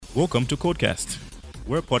Welcome to Codecast.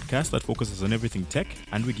 We're a podcast that focuses on everything tech,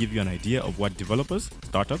 and we give you an idea of what developers,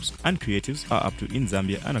 startups, and creatives are up to in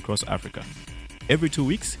Zambia and across Africa. Every 2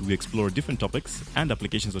 weeks, we explore different topics and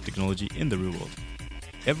applications of technology in the real world.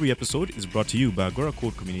 Every episode is brought to you by Agora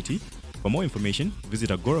Code Community. For more information, visit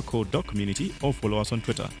agoracode.community or follow us on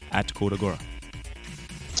Twitter @CodeAgora.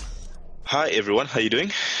 Hi everyone, how you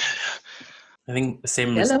doing? I think the same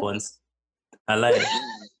Hello. response. I like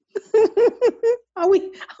Are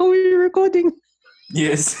we recording?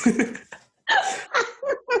 yes.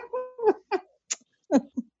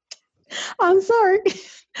 I'm sorry.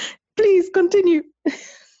 Please continue. This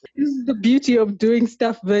is the beauty of doing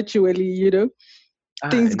stuff virtually, you know.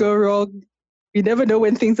 Things go wrong. You never know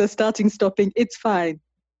when things are stopping. It's fine.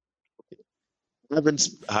 I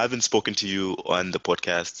haven't spoken to you on the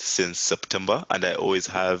podcast since September, and I always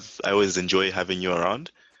enjoy having you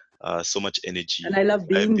around. So much energy. And I love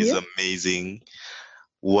being It's here. amazing.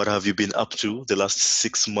 What have you been up to the last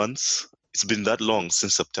 6 months? It's been that long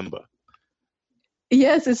since September.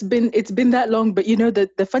 Yes, it's been that long, but you know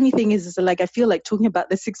the funny thing is like I feel like talking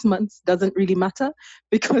about the 6 months doesn't really matter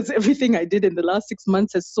because everything I did in the last 6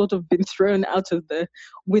 months has sort of been thrown out of the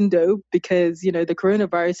window because you know the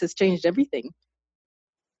coronavirus has changed everything.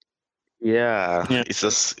 Yeah. Yeah.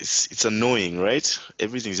 It's annoying, right?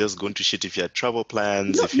 Everything's just going to shit if you had travel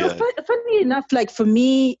plans. Funny enough, like for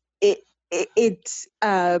me, it's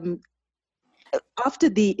after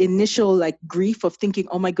the initial like grief of thinking,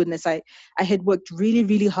 oh my goodness, I had worked really,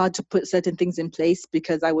 really hard to put certain things in place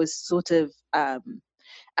because I was sort of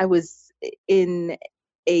I was in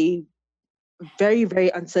a very,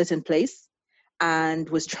 very uncertain place and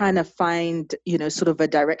was trying to find, you know, sort of a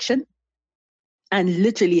direction. And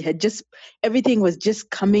literally everything was just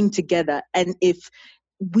coming together. And if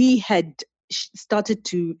we had started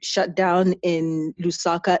to shut down in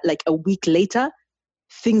Lusaka like a week later,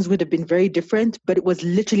 things would have been very different. But it was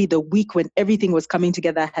literally the week when everything was coming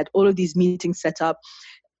together. I had all of these meetings set up.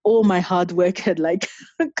 All my hard work had like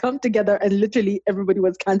come together, and literally everybody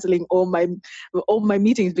was canceling all my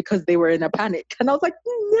meetings because they were in a panic. And I was like,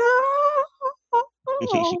 no.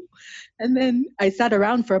 And then I sat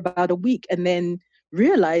around for about a week and then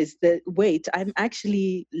realized that, wait, I'm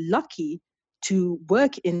actually lucky to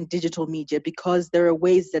work in digital media because there are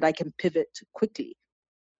ways that I can pivot quickly.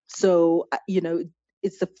 So, you know,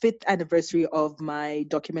 it's the 5th anniversary of my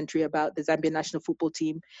documentary about the Zambian national football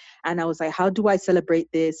team. And I was like, how do I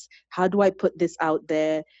celebrate this? How do I put this out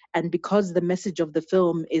there? And because the message of the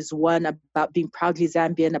film is one about being proudly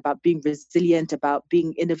Zambian, about being resilient, about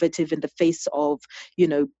being innovative in the face of, you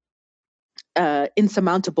know,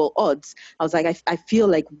 insurmountable odds. I was like, I feel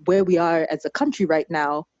like where we are as a country right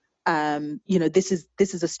now, you know, this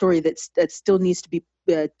is a story that still needs to be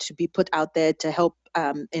put out there to help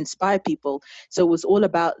inspire people. So it was all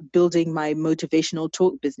about building my motivational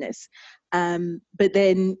talk business. But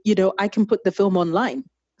then, you know, I can put the film online.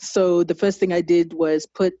 So the first thing I did was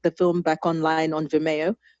put the film back online on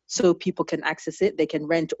Vimeo so people can access it. They can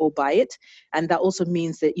rent or buy it. And that also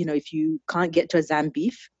means that, you know, if you can't get to a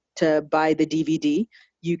Zambeef to buy the DVD,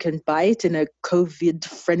 you can buy it in a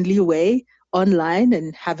COVID-friendly way online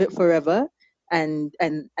and have it forever. And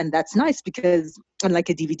that's nice because unlike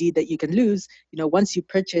a DVD that you can lose, you know, once you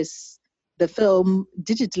purchase the film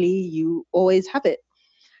digitally, you always have it.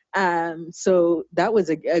 So that was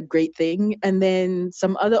a great thing. And then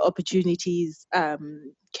some other opportunities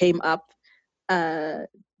came up to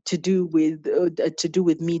do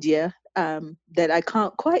with media that I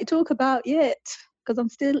can't quite talk about yet because I'm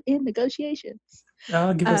still in negotiations.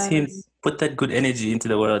 Give us hints. Put that good energy into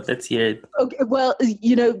the world. Let's hear it. Okay, well,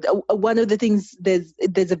 you know, one of the things, there's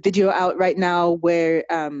a video out right now where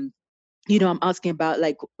you know, I'm asking about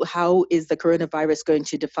like how is the coronavirus going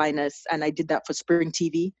to define us, and I did that for Spring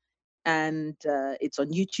TV, and it's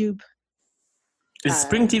on YouTube. Is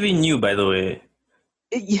Spring TV new, by the way?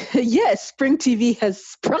 Yes, Spring TV has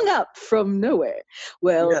sprung up from nowhere.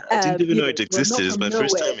 Well, Yeah, I didn't even know it existed. It's my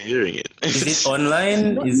first time nowhere. hearing it. Is it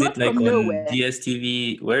online? Not- Is not it like from on nowhere.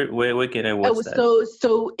 DSTV? Where can I watch that?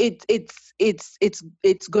 So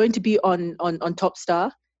it's going to be on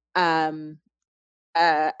Topstar,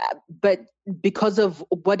 but because of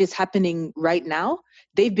what is happening right now,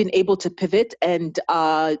 they've been able to pivot and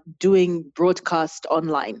are doing broadcast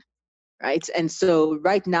online. Right. And so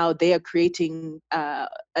right now they are creating a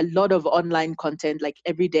lot of online content, like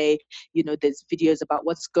every day, you know, there's videos about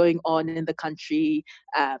what's going on in the country,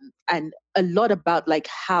 and a lot about like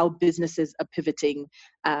how businesses are pivoting,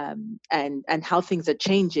 and how things are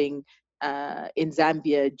changing in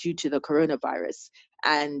Zambia due to the coronavirus.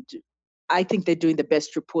 And I think they're doing the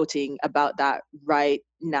best reporting about that right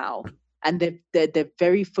now. and they're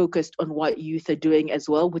very focused on what youth are doing as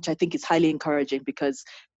well, which I think is highly encouraging because,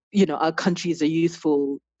 you know, our country is a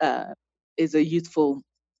youthful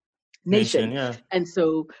nation. Yeah. And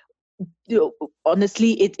so, you know,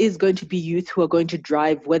 honestly, it is going to be youth who are going to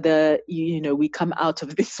drive whether we come out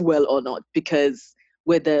of this well or not, because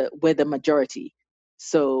we're the majority.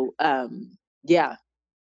 So yeah.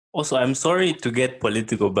 Also, I'm sorry to get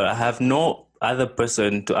political, but I have no other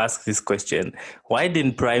person to ask this question. Why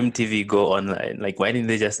didn't Prime TV go online? Like, why didn't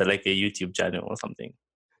they just start like a YouTube channel or something?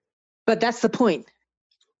 But that's the point.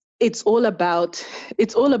 It's all about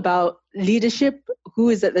leadership, who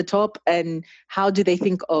is at the top, and how do they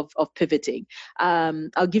think of pivoting.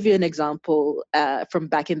 I'll give you an example from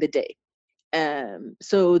back in the day.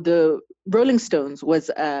 So the Rolling Stones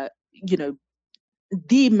was,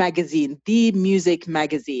 the magazine, the music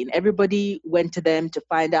magazine. Everybody went to them to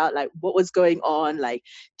find out like what was going on, like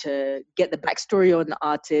to get the backstory on the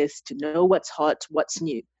artist, to know what's hot, what's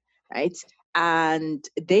new, right? And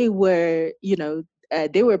they were,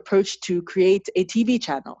 they were approached to create a TV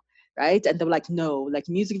channel, right? And they were like, no, like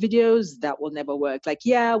music videos, that will never work. Like,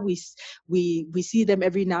 yeah, we see them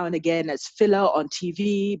every now and again as filler on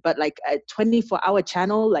TV, but like a 24-hour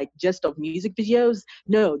channel, like just of music videos,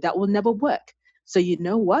 no, that will never work. So you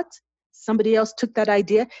know what? Somebody else took that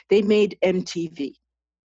idea. They made MTV.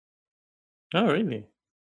 Oh, really?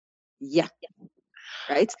 Yeah.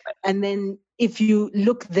 Right. And then if you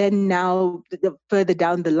look then now further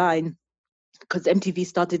down the line, because MTV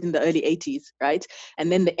started in the early 80s, right?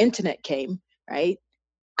 And then the internet came, right?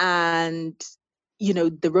 And,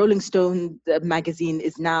 the Rolling Stone magazine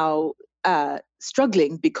is now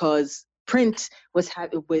struggling because print was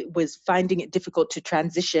finding it difficult to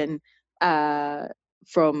transition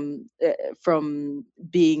from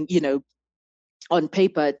being, on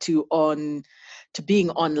paper to being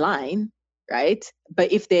online, right?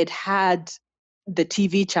 But if they'd had the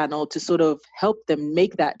TV channel to sort of help them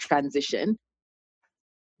make that transition,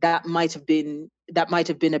 that might have been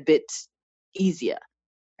a bit easier,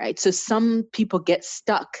 right? So some people get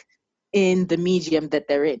stuck in the medium that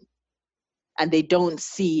they're in, and they don't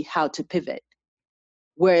see how to pivot.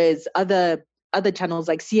 Whereas other channels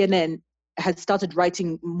like CNN had started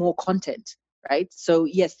writing more content, right? So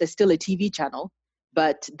yes, there's still a TV channel,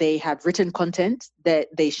 but they have written content that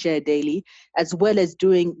they share daily, as well as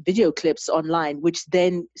doing video clips online, which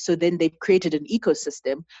then they've created an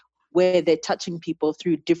ecosystem where they're touching people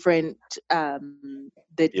through different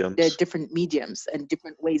different mediums and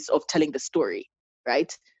different ways of telling the story,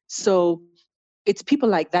 right? So it's people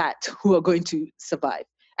like that who are going to survive.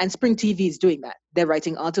 And Spring TV is doing that. They're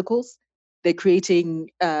writing articles, they're creating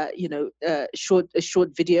short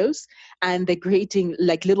videos, and they're creating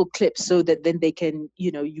like little clips so that then they can,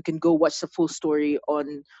 you can go watch the full story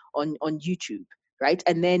on YouTube, right?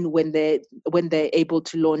 And then when they're able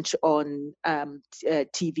to launch on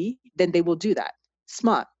TV, then they will do that.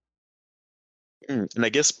 Smart. And I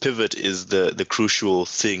guess pivot is the crucial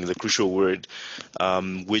thing, the crucial word,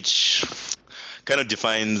 which kind of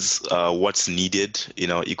defines what's needed in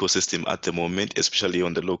our ecosystem at the moment, especially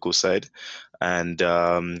on the local side. And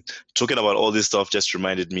talking about all this stuff just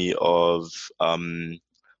reminded me of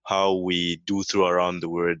how we do throw around the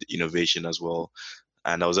word innovation as well.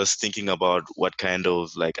 And I was just thinking about what kind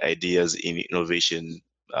of like ideas in innovation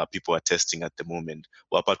people are testing at the moment.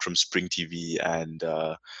 Well, apart from Spring TV and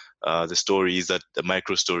the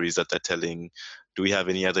micro stories that they're telling, do we have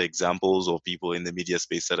any other examples of people in the media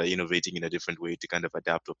space that are innovating in a different way to kind of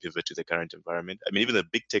adapt or pivot to the current environment? I mean, even the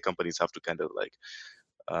big tech companies have to kind of like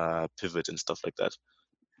pivot and stuff like that.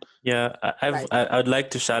 Yeah, I would like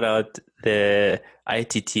to shout out the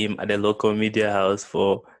IT team at the local media house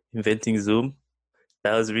for inventing Zoom.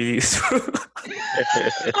 That was really useful.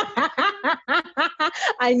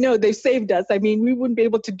 I know, they saved us. I mean, we wouldn't be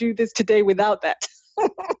able to do this today without that.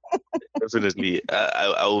 Definitely.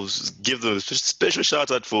 I will give them a special shout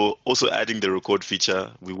out for also adding the record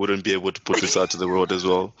feature. We wouldn't be able to put this out to the world as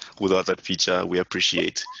well without that feature. We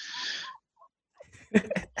appreciate.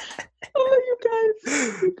 Oh, you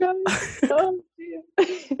guys. Oh, dear.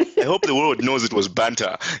 I hope the world knows it was banter,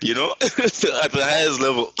 at the highest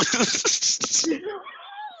level.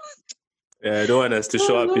 Yeah, I don't want us to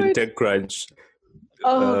show up in TechCrunch.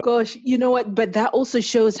 Oh gosh, you know what? But that also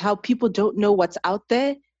shows how people don't know what's out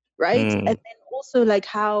there, right? And then also like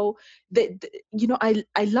how I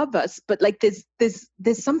love us, but like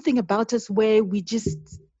there's something about us where we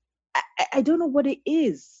just I don't know what it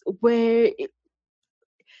is, where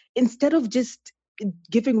instead of just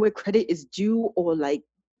giving where credit is due,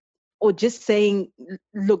 or just saying,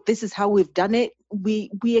 look, this is how we've done it, we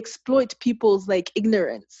exploit people's like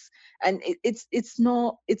ignorance and it's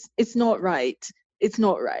not right. It's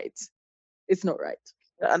not right. It's not right.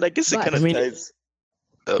 And I guess it But kind of ties.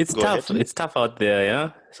 It's Go tough. ahead. It's tough out there,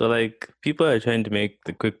 yeah. So like people are trying to make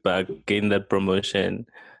the quick buck, gain that promotion,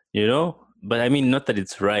 you know. But I mean, not that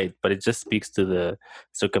it's right, but it just speaks to the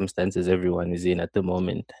circumstances everyone is in at the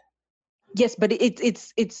moment. yes, but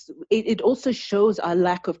it also shows our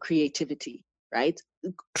lack of creativity, right?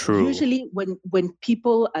 True. Usually when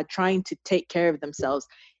people are trying to take care of themselves,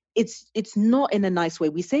 it's not in a nice way.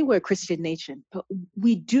 We say we're a Christian nation, but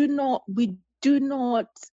we do not we're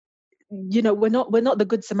not the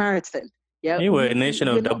good Samaritan. Yeah, Hey, we're a nation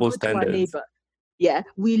we're of not double good to our standards. neighbor. Yeah,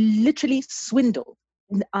 we literally swindle.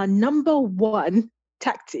 Our number one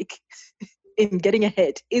tactic in getting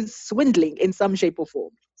ahead is swindling in some shape or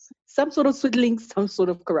form. Some sort of swindling, some sort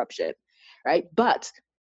of corruption, right? But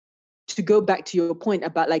to go back to your point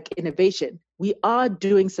about like innovation, we are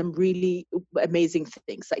doing some really amazing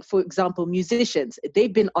things. Like, for example, musicians,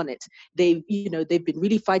 they've been on it. They've been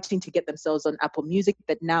really fighting to get themselves on Apple Music,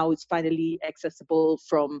 that now it's finally accessible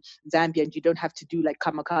from Zambia, and you don't have to do like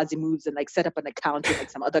kamikaze moves and like set up an account in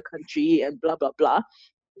like some other country and blah, blah, blah.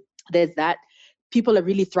 There's that. People are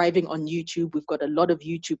really thriving on YouTube. We've got a lot of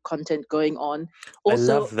YouTube content going on.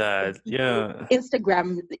 Also, I love that. Yeah.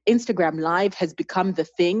 Instagram Live has become the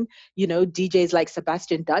thing. DJs like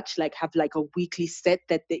Sebastian Dutch like have like a weekly set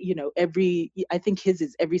that they, I think his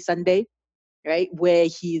is every Sunday, right? Where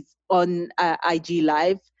he's on IG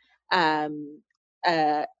Live,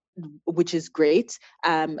 which is great.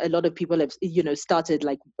 A lot of people have started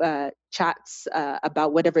like chats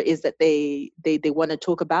about whatever it is that they want to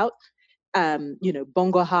talk about.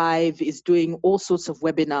 Bongo Hive is doing all sorts of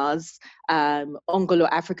webinars. Ongolo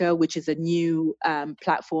Africa, which is a new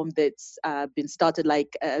platform that's been started by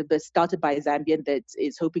a Zambian that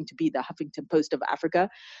is hoping to be the Huffington Post of Africa.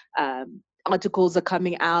 Articles are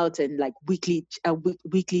coming out and like weekly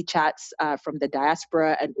chats from the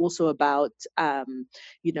diaspora, and also about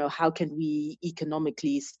how can we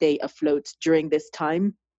economically stay afloat during this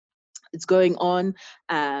time. It's going on.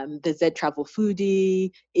 The Z Travel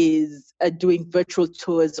Foodie is doing virtual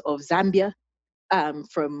tours of Zambia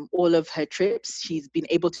from all of her trips. She's been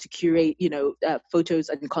able to curate, photos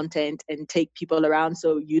and content and take people around.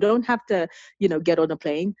 So you don't have to, get on a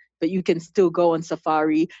plane, but you can still go on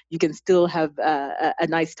safari. You can still have a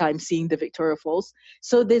nice time seeing the Victoria Falls.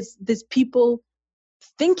 So there's people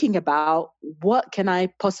thinking about, what can I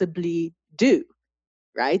possibly do?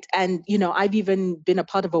 Right. And, I've even been a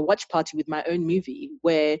part of a watch party with my own movie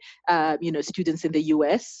where, students in the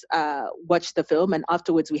US watched the film, and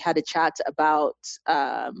afterwards we had a chat about,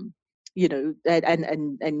 and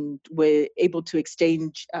we're able to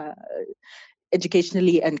exchange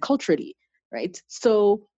educationally and culturally. Right.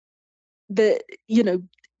 So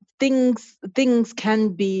things can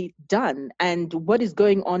be done. And what is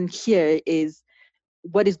going on here is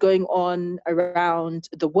what is going on around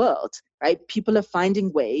the world, right? People are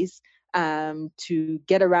finding ways to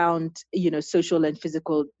get around, social and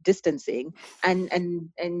physical distancing, and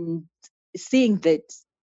seeing that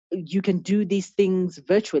you can do these things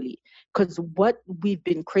virtually, because what we've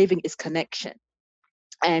been craving is connection.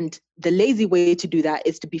 And the lazy way to do that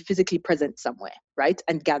is to be physically present somewhere, right?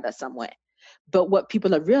 And gather somewhere. But what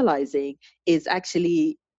people are realizing is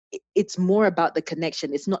actually it's more about the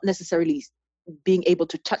connection. It's not necessarily being able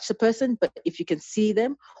to touch the person, but if you can see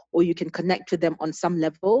them or you can connect with them on some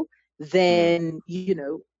level, then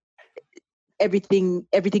everything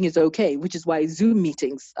is okay. Which is why Zoom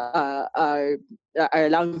meetings are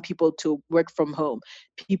allowing people to work from home.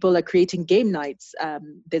 People are creating game nights.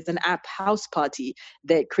 There's an app, House Party,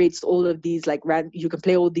 that creates all of these like you can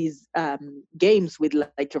play all these games with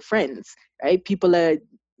like your friends, right? People are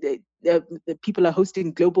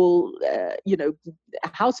hosting global,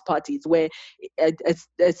 house parties where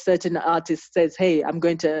a certain artist says, "Hey, I'm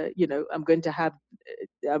going to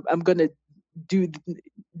do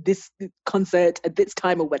this concert at this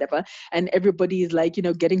time or whatever," and everybody is like,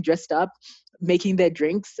 getting dressed up, making their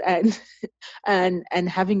drinks, and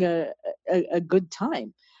having a good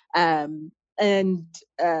time. And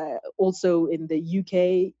also in the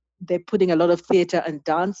UK, they're putting a lot of theatre and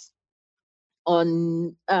dance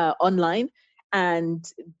on online, and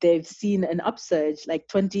they've seen an upsurge. Like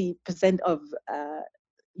 20% of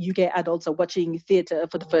UK adults are watching theatre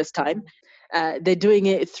for the first time. They're doing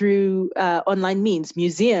it through online means.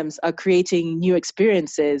 Museums are creating new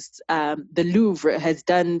experiences. The Louvre has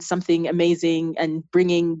done something amazing and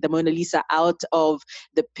bringing the Mona Lisa out of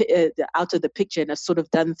the picture, and has sort of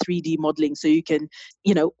done 3D modeling. So you can,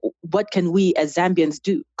 what can we as Zambians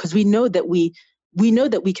do? Because we know that we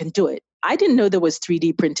can do it. I didn't know there was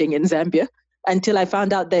 3D printing in Zambia. until I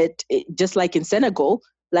found out that just like in Senegal,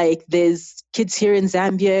 like there's kids here in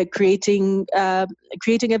Zambia creating a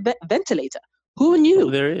ventilator. Who knew?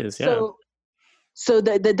 Oh, there is, yeah. So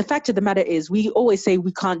the fact of the matter is, we always say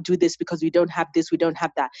we can't do this because we don't have this, we don't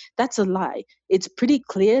have that. That's a lie. It's pretty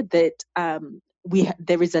clear that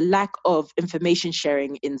there is a lack of information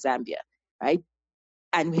sharing in Zambia, right?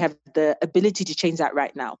 And we have the ability to change that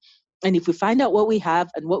right now. And if we find out what we have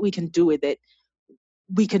and what we can do with it,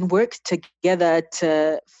 we can work together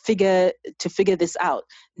to figure this out.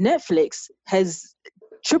 Netflix has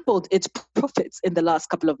tripled its profits in the last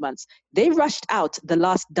couple of months. They rushed out The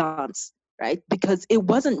Last Dance, right? Because it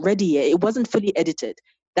wasn't ready yet. It wasn't fully edited.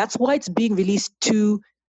 That's why it's being released 2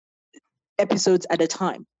 episodes at a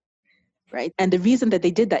time, right? And the reason that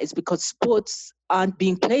they did that is because sports aren't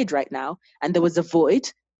being played right now, and there was a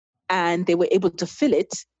void, and they were able to fill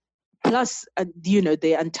it. Plus,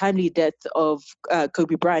 the untimely death of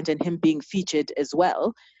Kobe Bryant and him being featured as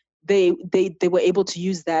well. They were able to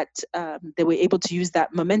use that. They were able to use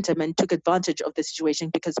that momentum and took advantage of the situation,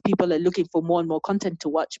 because people are looking for more and more content to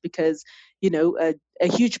watch. Because a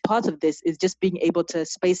huge part of this is just being able to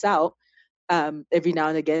space out every now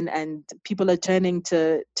and again, and people are turning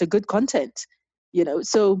to good content.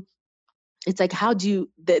 So it's like, how do you,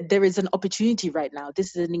 there is an opportunity right now.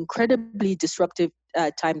 This is an incredibly disruptive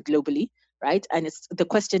time globally, right? And the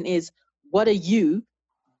question is, what are you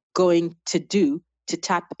going to do to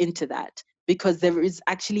tap into that? Because there is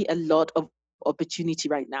actually a lot of opportunity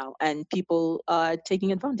right now, and people are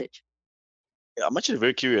taking advantage. Yeah, I'm actually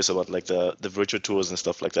very curious about like the virtual tours and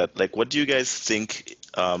stuff like that. Like, what do you guys think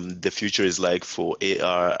the future is like for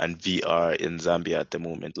AR and VR in Zambia at the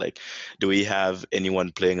moment? Like, do we have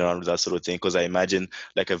anyone playing around with that sort of thing? Because I imagine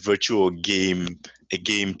like a virtual game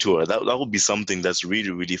tour, that would be something that's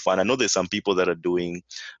really, really fun. I know there's some people that are doing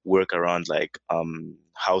work around like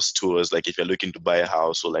house tours. Like if you're looking to buy a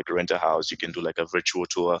house or like rent a house, you can do like a virtual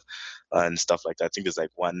tour and stuff like that. I think there's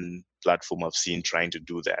like one platform I've seen trying to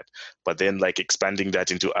do that. But then like expanding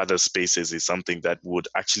that into other spaces is something that would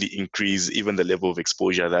actually increase even the level of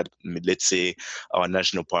exposure that, let's say, our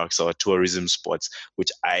national parks, our tourism spots,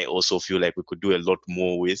 which I also feel like we could do a lot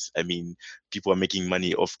more with. I mean, people are making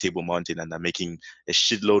money off Table Mountain, and they're making a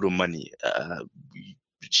shitload of money.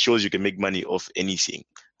 It shows you can make money off anything.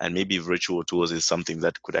 And maybe virtual tours is something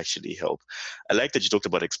that could actually help. I like that you talked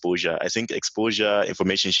about exposure. I think exposure,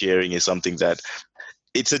 information sharing is something that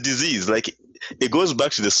it's a disease. Like it goes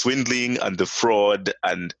back to the swindling and the fraud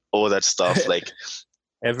and all that stuff. Like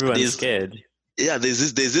everyone's scared. Yeah,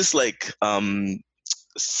 there's this like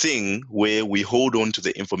thing where we hold on to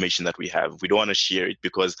the information that we have. We don't want to share it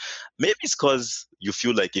because maybe it's because you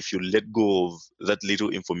feel like if you let go of that little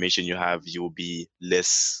information you have, you'll be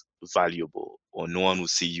less valuable, or no one will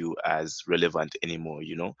see you as relevant anymore.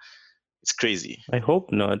 It's crazy. I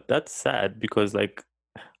hope not. That's sad, because like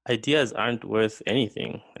ideas aren't worth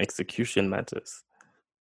anything. Execution matters.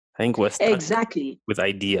 I think we're stuck exactly with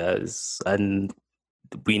ideas, and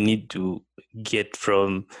we need to get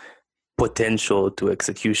from potential to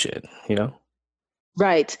execution,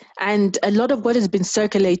 Right. And a lot of what has been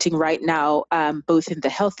circulating right now, both in the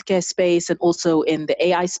healthcare space and also in the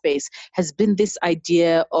AI space, has been this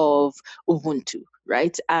idea of Ubuntu,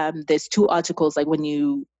 right? There's 2 articles, like when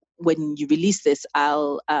you release this,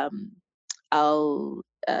 I'll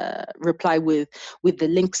reply with the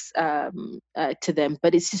links to them.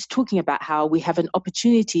 But it's just talking about how we have an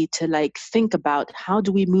opportunity to like think about how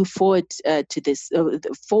do we move forward to this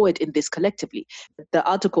forward in this collectively. The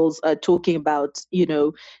articles are talking about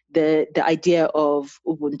the idea of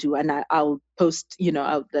Ubuntu, and I'll post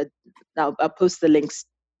I'll post the links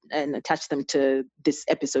and attach them to this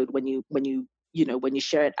episode when you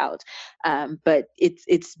share it out. But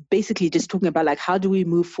it's basically just talking about like, how do we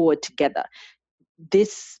move forward together?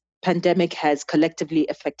 This pandemic has collectively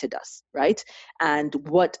affected us, right? And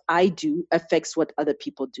what I do affects what other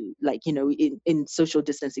people do. Like, in social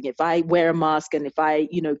distancing, if I wear a mask and if I,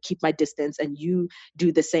 keep my distance and you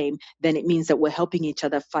do the same, then it means that we're helping each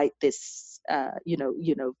other fight this,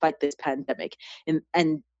 fight this pandemic.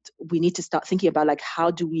 And we need to start thinking about like,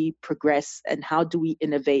 how do we progress and how do we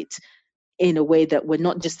innovate in a way that we're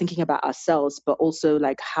not just thinking about ourselves, but also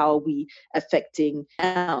like how we affecting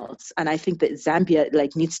else. And I think that Zambia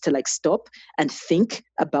like needs to like stop and think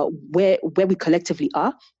about where we collectively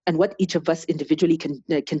are and what each of us individually can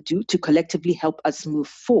do to collectively help us move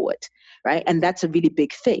forward, right? And that's a really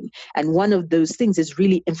big thing. And one of those things is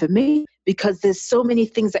really information, because there's so many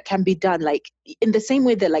things that can be done, like in the same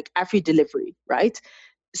way that like AfriDelivery, right,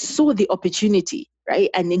 saw the opportunity, right,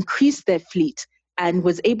 and increased their fleet and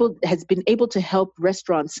has been able to help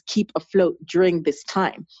restaurants keep afloat during this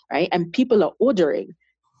time, right? And people are ordering,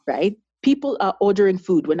 right? People are ordering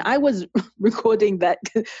food. When I was recording that,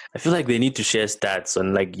 I feel like they need to share stats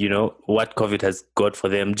on, like, what COVID has got for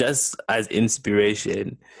them, just as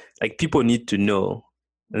inspiration. Like, people need to know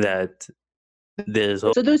that there's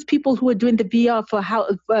so those people who are doing the VR for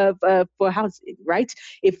housing, right?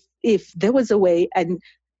 If there was a way, and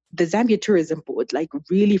the Zambia Tourism Board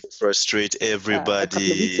really frustrate everybody. A couple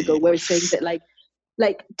of weeks ago, where it's saying that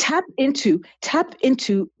tap into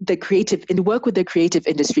the creative and work with the creative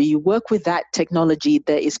industry. You work with that technology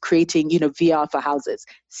that is creating, VR for houses.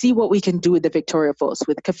 See what we can do with the Victoria Falls,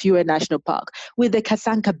 with Kafue National Park, with the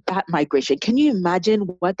Kasanka bat migration. Can you imagine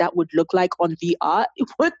what that would look like on VR? It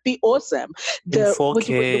would be awesome. The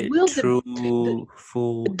 4K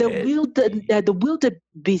the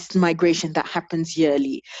wildebeest migration that happens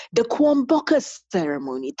yearly, the Kwamboka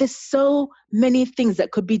ceremony. There's so many things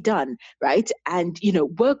that could be done, right? And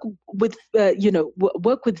work with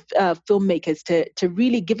filmmakers to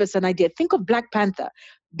really give us an idea. Think of Black Panther.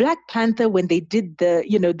 Black Panther, when they did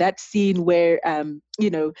that scene where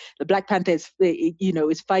the Black Panther is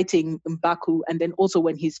fighting M'Baku, and then also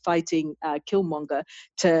when he's fighting Killmonger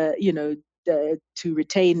to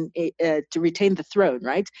retain the throne,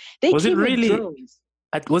 right? Was it really drones?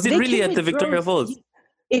 Was it really at the Victoria Falls?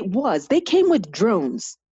 It was. They came with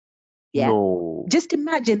drones. Yeah. No. Just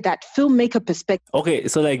imagine that filmmaker perspective. Okay,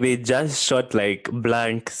 so they just shot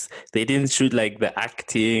blanks. They didn't shoot the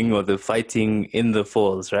acting or the fighting in the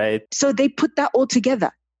falls, right? So they put that all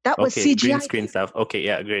together. That was CGI. Green screen stuff. Okay,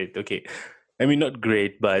 yeah, great. Okay. I mean, not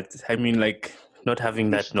great, but I mean, not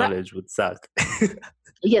having that knowledge would suck.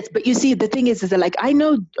 Yes, but you see, the thing is that I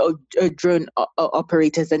know drone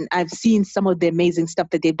operators, and I've seen some of the amazing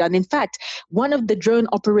stuff that they've done. In fact, one of the drone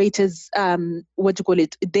operators,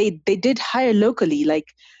 they did hire locally.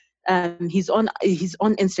 He's on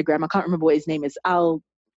Instagram. I can't remember what his name is. I'll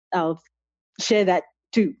share that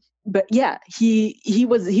too. But yeah, he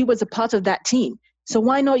was a part of that team. So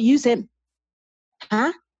why not use him?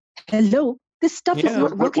 Huh? Hello. This stuff is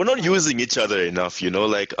not we're not using each other enough,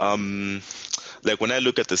 when I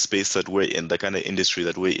look at the space that we're in, the kind of industry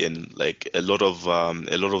that we're in, a lot of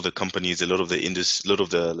the companies, a lot of the industry, a lot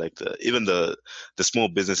of the even the small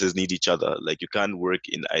businesses need each other. You can't work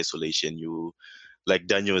in isolation. You, like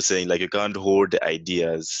Daniel was saying, you can't hoard the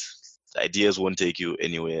ideas. The ideas won't take you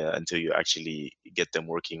anywhere until you actually get them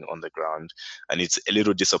working on the ground, and it's a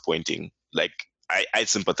little disappointing. I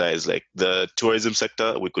sympathize. The tourism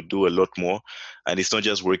sector, we could do a lot more, and it's not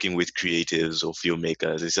just working with creatives or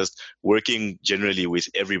filmmakers. It's just working generally with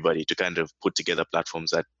everybody to kind of put together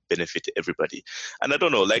platforms that benefit everybody. And I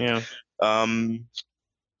don't know,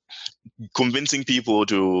 convincing people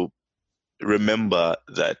to remember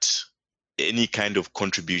that any kind of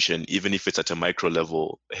contribution, even if it's at a micro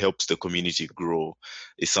level, helps the community grow,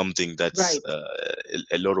 is something that's right.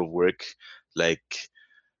 a lot of work.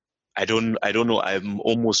 I don't know. I'm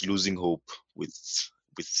almost losing hope with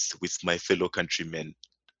my fellow countrymen.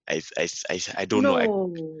 I don't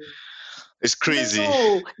know. It's crazy.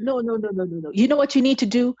 No. You know what you need to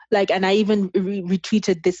do? And I even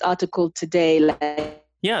retweeted this article today.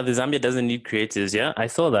 Yeah, the Zambia doesn't need creators. Yeah, I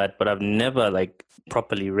saw that, but I've never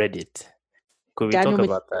properly read it. Could we talk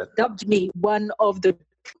about that? Dubbed me one of the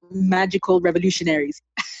magical revolutionaries.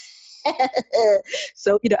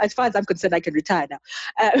 So, as far as I'm concerned, I can retire now.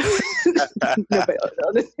 No, but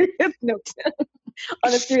on a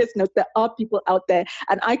serious note, there are people out there,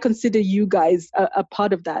 and I consider you guys a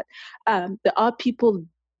part of that. There are people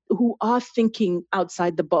who are thinking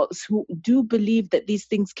outside the box, who do believe that these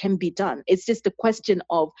things can be done. It's just a question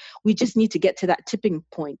of, we just need to get to that tipping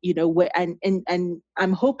point, where, and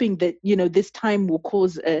I'm hoping that, this time will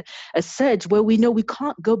cause a surge where we know we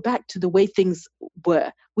can't go back to the way things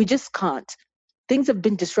were. We just can't. Things have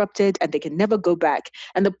been disrupted and they can never go back.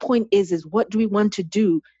 And the point is what do we want to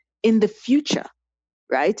do in the future?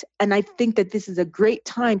 Right? And I think that this is a great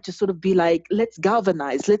time to sort of be let's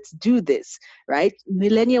galvanize, let's do this, right?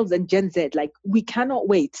 Millennials and Gen Z, we cannot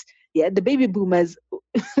wait. Yeah, the baby boomers,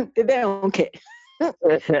 they don't care.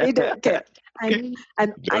 They don't care. And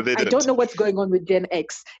I don't know what's going on with Gen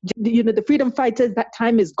X. The freedom fighters, that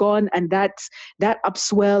time is gone, and that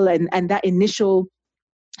upswell and that initial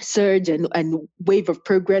surge and wave of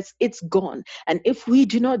progress, it's gone. And if we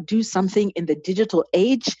do not do something in the digital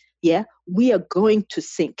age, we are going to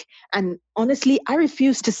sink. And honestly, I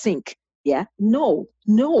refuse to sink. No,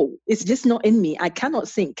 it's just not in me. I cannot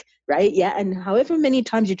sink, right? And however many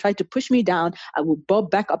times you try to push me down, I will bob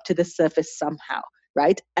back up to the surface somehow,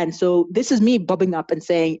 right? And so this is me bobbing up and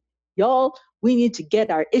saying, y'all, We need to get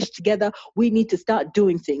our ish together. We need to start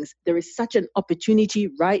doing things. There is such an opportunity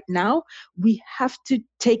right now. We have to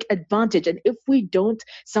take advantage. And if we don't,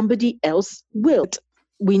 somebody else will.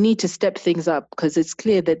 We need to step things up because it's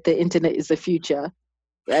clear that the internet is the future,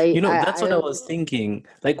 right? You know, that's what I was thinking.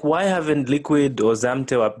 Like, why haven't Liquid or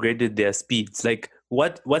Zamtel upgraded their speeds? Like,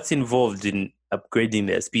 what's involved in upgrading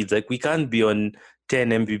their speeds? Like, we can't be on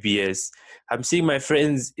 10 Mbps. I'm seeing my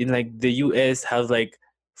friends in like the US have like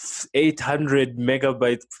 800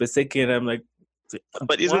 megabytes per second. I'm like,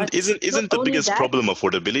 but isn't the biggest problem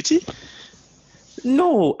affordability?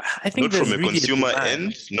 No, I think not from a consumer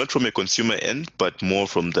end, not from a consumer end, but more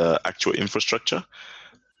from the actual infrastructure.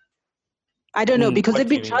 I don't know, because they've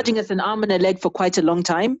been charging us an arm and a leg for quite a long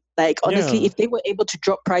time. Like, honestly, if they were able to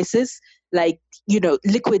drop prices, like, you know,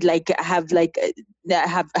 Liquid have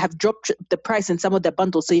dropped the price in some of their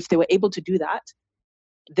bundles. So if they were able to do that,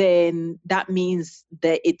 then that means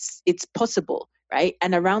that it's possible, right?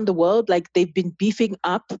 And around the world, like, they've been beefing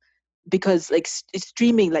up because, like,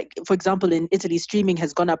 streaming, like, for example, in Italy, streaming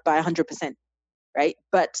has gone up by 100%, right?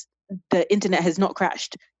 But the internet has not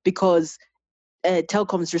crashed because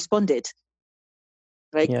telecoms responded.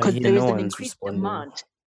 Right, because there is an increased demand.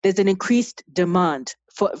 There's an increased demand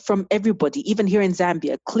from everybody, even here in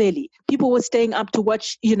Zambia. Clearly, people were staying up to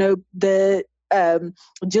watch, you know, the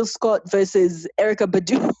Jill Scott versus Erykah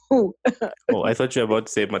Badu. Oh, I thought you were about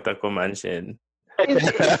to say Matako Mansion.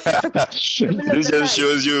 This just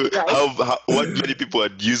shows you how what many people are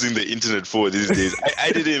using the internet for these days.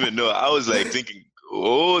 I didn't even know. I was like thinking,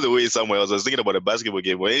 the way somewhere else. I was thinking about a basketball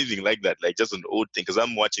game or anything like that, like just an old thing, because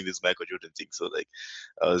I'm watching this Michael Jordan thing. So like,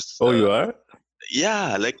 I was. You are?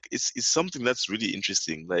 Yeah, like it's something that's really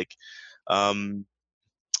interesting. Like, I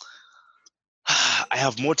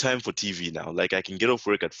have more time for TV now. Like, I can get off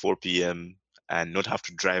work at 4 p.m. and not have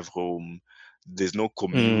to drive home. There's no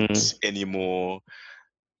commute anymore.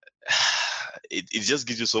 It just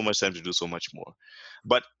gives you so much time to do so much more.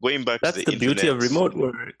 But going back to the internet, beauty of remote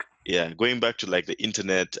work. Yeah, going back to like the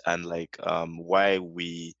internet and like why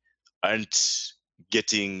we aren't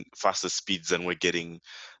getting faster speeds than we're getting.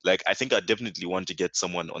 Like, I think I definitely want to get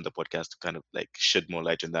someone on the podcast to kind of like shed more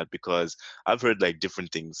light on that, because I've heard like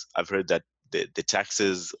different things. I've heard that the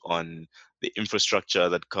taxes on the infrastructure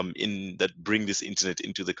that come in, that bring this internet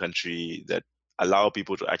into the country, that allow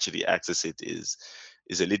people to actually access it is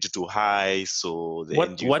a little too high. So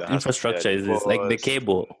what infrastructure is this? Like the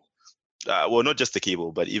cable? Well, not just the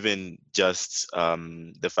cable, but even just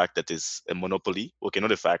the fact that there's a monopoly. Okay, not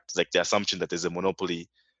the fact, like the assumption that there's a monopoly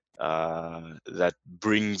that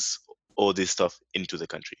brings all this stuff into the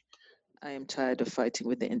country. I am tired of fighting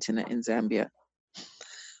with the internet in Zambia.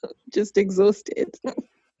 Just exhausted.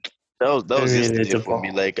 That was yesterday for me.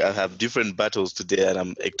 Like, I have different battles today, and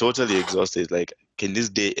I'm like, totally exhausted. Like, can this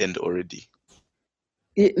day end already?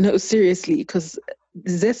 No, seriously, because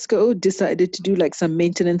Zesco decided to do like some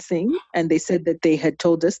maintenance thing, and they said that they had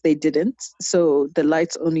told us they didn't. So the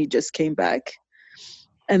lights only just came back.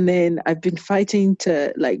 And then I've been fighting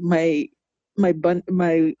to like my what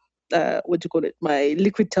do you call it? My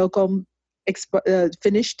Liquid Telecom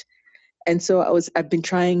finished. And so I've been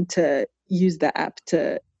trying to use the app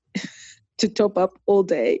to top up all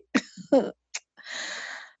day.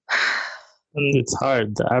 It's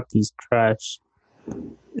hard. The app is trash.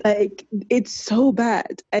 Like, it's so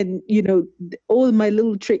bad. And, you know, all my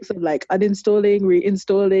little tricks of like uninstalling,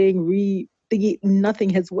 reinstalling, nothing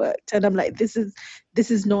has worked. And I'm like, this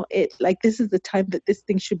is not it. Like, this is the time that this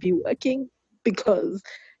thing should be working, because,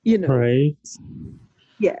 you know. Right.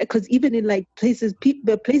 Yeah, because even in like places,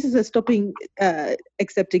 places are stopping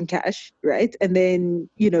accepting cash, right? And then,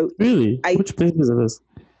 you know, really, which places are this?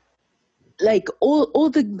 Like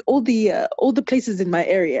all the places in my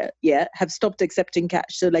area, yeah, have stopped accepting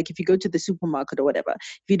cash. So like, if you go to the supermarket or whatever,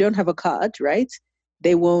 if you don't have a card, right,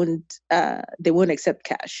 they won't accept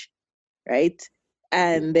cash, right?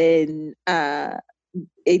 And then then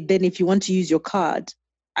if you want to use your card,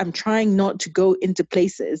 I'm trying not to go into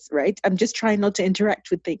places, right? I'm just trying not to interact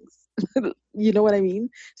with things. You know what I mean?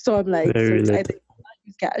 So I'm like, so it's either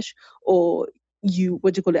use cash or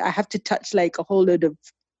I have to touch like a whole load of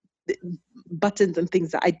buttons and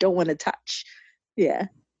things that I don't want to touch. Yeah.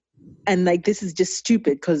 And like, this is just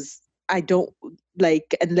stupid, because I don't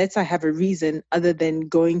like, unless I have a reason other than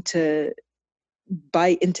going to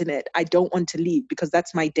buy internet, I don't want to leave, because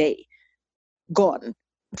that's my day gone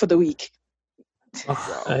for the week.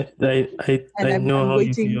 I know how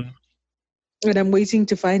you feel. And I'm waiting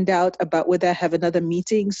to find out about whether I have another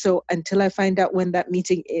meeting. So until I find out when that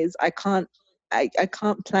meeting is, I can't I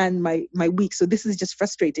can't plan my week. So this is just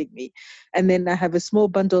frustrating me. And then I have a small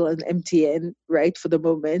bundle on MTN, right, for the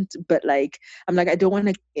moment. But like, I'm like, I don't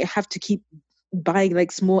want to have to keep buying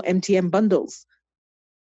like small MTN bundles.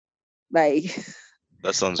 Like,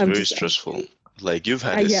 That sounds I'm very just stressful. Like you've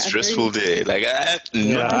had a yeah, stressful day. Like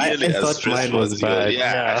not I nearly as thought mine stressful was as yours. bad.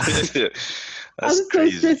 Yeah. That's I'm so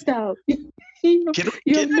crazy. stressed out. you Can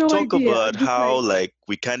you can have we no talk idea. about I'm just how like, like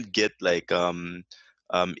we can't get like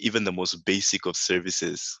even the most basic of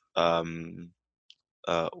services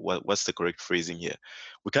what's the correct phrasing here?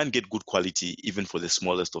 We can't get good quality even for the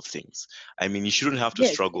smallest of things. I mean, you shouldn't have to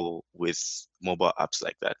yes, struggle with mobile apps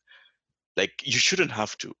like that. Like you shouldn't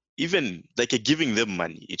have to. Even like you're giving them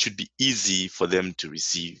money, it should be easy for them to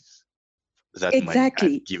receive that money and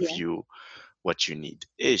exactly. give Yeah. you what you need.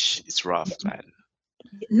 Ish, it's rough, man.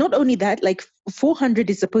 Not only that, like 400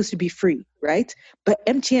 is supposed to be free, right? But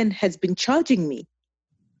MTN has been charging me.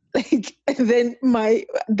 Like, and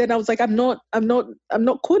then I was like, I'm not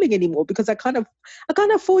calling anymore because I can't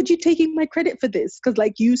afford you taking my credit for this, because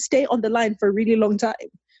like you stay on the line for a really long time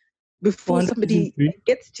before 400 isn't somebody free.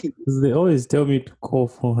 gets to you. 'Cause they always tell me to call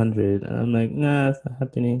 400, and I'm like, nah, it's not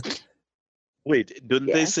happening. Wait, don't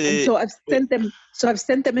they Yeah. And say so I've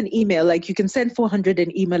sent them an email, like you can send 400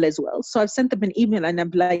 an email as well. So I've sent them an email and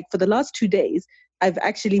I'm like, for the last 2 days, I've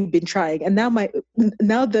actually been trying. And now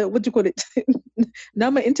what do you call it? Now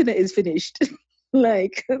my internet is finished.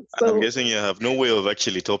 Like, I'm so guessing you have no way of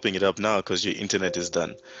actually topping it up now because your internet is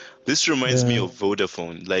done. This reminds me Yeah. of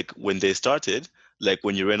Vodafone. Like when they started, like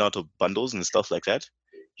when you ran out of bundles and stuff like that,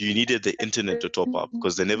 you needed the internet to top up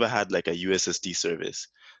because they never had like a USSD service.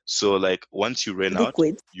 So like once you ran out,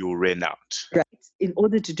 liquid, you ran out. right? In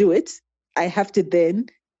order to do it, I have to then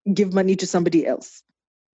give money to somebody else.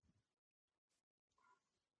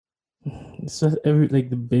 It's just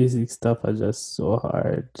the basic stuff are just so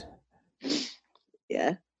hard.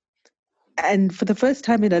 Yeah. And for the first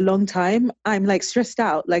time in a long time, I'm like stressed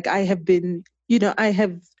out. Like I have been,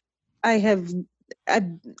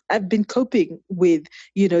 I've been coping with,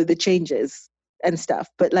 the changes and stuff.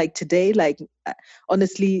 But like today, like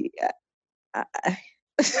honestly, I,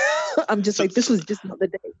 I'm just So, like, this was just not the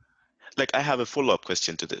day. like I have a follow-up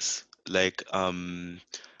question to this. Like,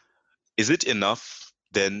 is it enough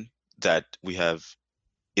then that we have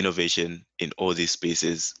innovation in all these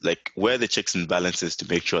spaces? Like, where are the checks and balances to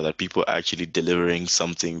make sure that people are actually delivering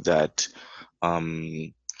something that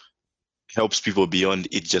helps people beyond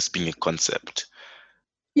it just being a concept?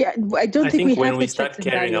 Yeah, I don't I think we think when have we the checks start and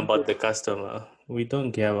caring balances. about the customer, we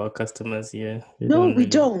don't care about customers here. No, we really.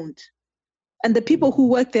 don't. And the people who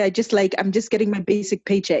work there are just like, I'm just getting my basic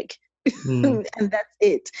paycheck. Mm. And that's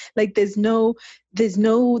it. Like there's no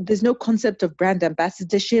concept of brand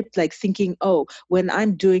ambassadorship, like thinking, oh, when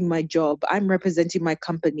I'm doing my job, I'm representing my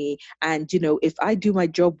company, and if I do my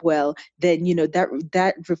job well, then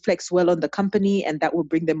that reflects well on the company, and that will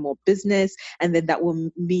bring them more business, and then that will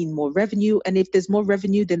mean more revenue, and if there's more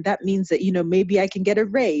revenue, then that means that maybe I can get a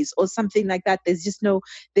raise or something like that.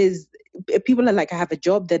 There's people are like, I have a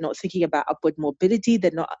job. They're not thinking about upward mobility.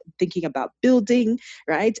 They're not thinking about building,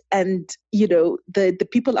 right? And the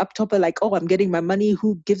people up top are like, oh, I'm getting my money.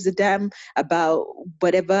 Who gives a damn about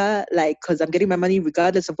whatever? Like, because I'm getting my money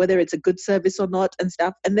regardless of whether it's a good service or not and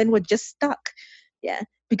stuff. And then we're just stuck. Yeah,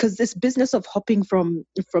 because this business of hopping from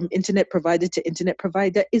internet provider to internet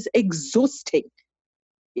provider is exhausting.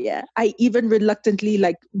 Yeah, I even reluctantly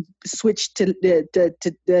like switched to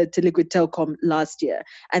Liquid Telecom last year,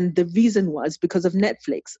 and the reason was because of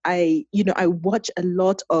Netflix. I watch a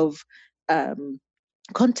lot of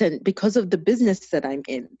content because of the business that I'm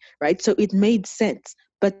in, right? So it made sense.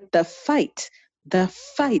 But the fight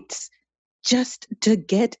just to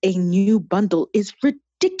get a new bundle is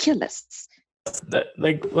ridiculous. That's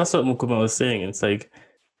what Mukuma was saying. It's like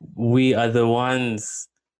we are the ones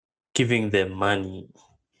giving them money.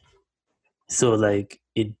 So like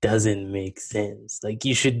it doesn't make sense. Like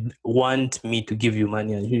you should want me to give you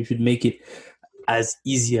money, and you should make it as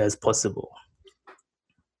easy as possible.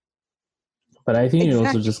 But I think it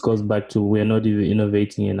also just goes back to we're not even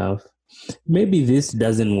innovating enough. Maybe this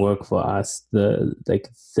doesn't work for us. The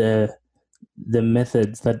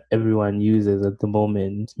methods that everyone uses at the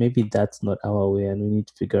moment, maybe that's not our way, and we need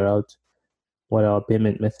to figure out what our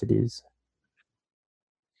payment method is.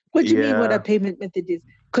 What do you mean what our payment method is?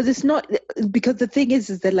 Because it's not, because the thing is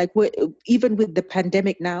that like even with the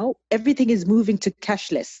pandemic now, everything is moving to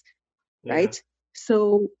cashless, right?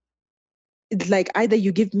 So it's like either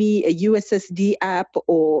you give me a USSD app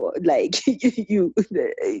or like you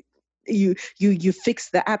fix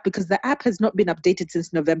the app, because the app has not been updated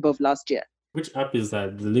since November of last year. Which app is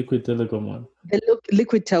that? The Liquid Telecom one? The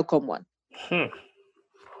Liquid Telecom one.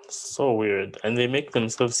 So weird. And they make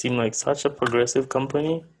themselves seem like such a progressive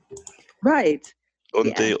company. Right.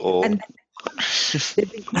 Don't they all? And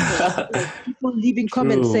they've been like people leaving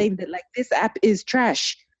comments True. saying that like this app is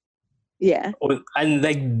trash. Yeah. And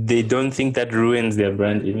like they don't think that ruins their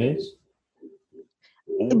brand image.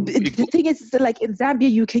 The thing is that, like in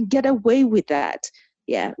Zambia, you can get away with that.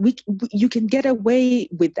 Yeah, you can get away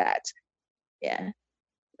with that. Yeah.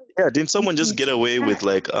 Yeah, didn't someone just get away with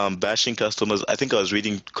like bashing customers? I think I was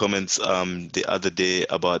reading comments the other day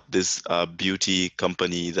about this beauty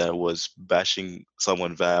company that was bashing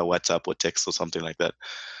someone via WhatsApp or text or something like that,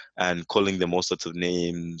 and calling them all sorts of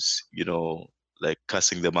names, like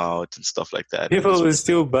cussing them out and stuff like that. People will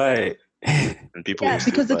still buy. And people will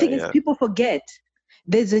still because the buy, thing is, people forget.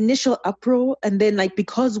 There's initial uproar, and then like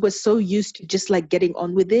because we're so used to just like getting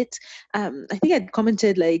on with it. I think I'd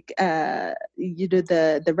commented like the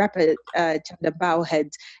rapper Chanda Bao had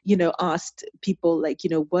asked people like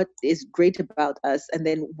what is great about us, and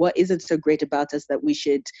then what isn't so great about us that we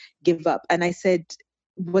should give up. And I said,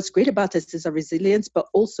 what's great about us is our resilience, but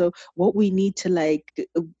also what we need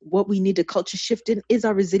a culture shift in is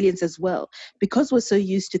our resilience as well, because we're so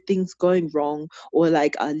used to things going wrong, or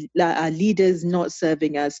like our leaders not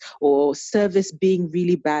serving us, or service being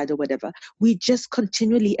really bad or whatever. We just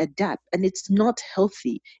continually adapt, and it's not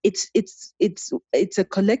healthy. It's a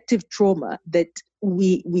collective trauma that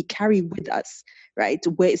we carry with us, right?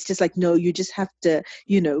 Where it's just like, no, you just have to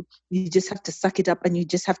suck it up, and you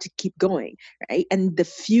just have to keep going, right? And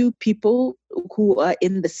the few people who are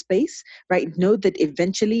in the space, right, know that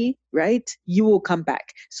eventually, right, you will come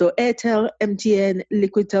back. So Airtel, MTN,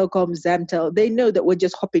 Liquid Telecom, Zamtel, they know that we're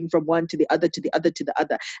just hopping from one to the other, to the other, to the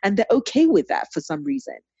other. And they're okay with that for some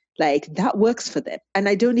reason. Like that works for them. And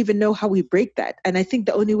I don't even know how we break that. And I think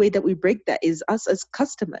the only way that we break that is us as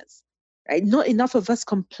customers, right? Not enough of us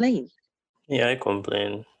complain. Yeah, I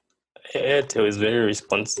complain. Airtel is very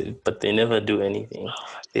responsive, but they never do anything.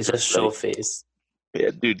 They just show face.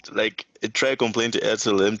 Yeah, dude. Like, try complain to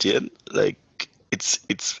Airtel, MTN. Like, it's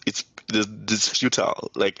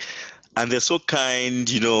futile. Like, and they're so kind.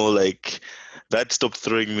 Like that stopped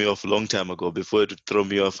throwing me off a long time ago. Before it would throw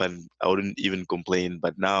me off, and I wouldn't even complain.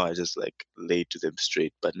 But now I just like lay to them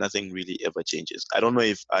straight. But nothing really ever changes. I don't know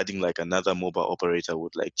if adding like another mobile operator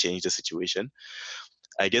would like change the situation.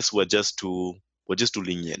 I guess we're just too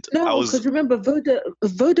lenient. No, because remember,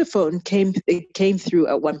 Vodafone came through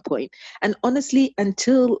at one point, and honestly,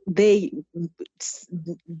 until they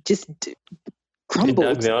just crumbled, they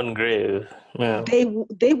dug their own grave. Yeah.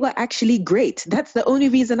 They were actually great. That's the only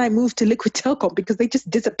reason I moved to Liquid Telecom, because they just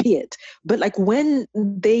disappeared. But like when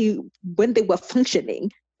they were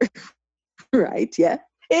functioning, right? Yeah,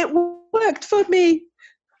 it worked for me.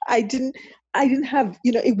 I didn't have,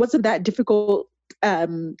 it wasn't that difficult.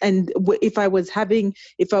 And if I was having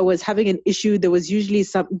an issue, there was usually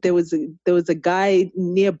there was a guy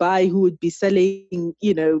nearby who would be selling,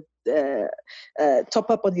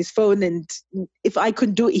 top up on his phone, and if I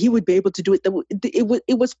couldn't do it, he would be able to do it.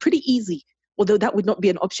 It was pretty easy. Although that would not be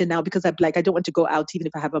an option now, because I don't want to go out even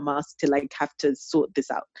if I have a mask to like have to sort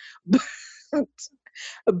this out.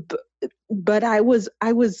 But I was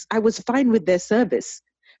fine with their service.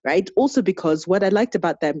 Right. Also, because what I liked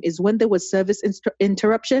about them is when there was service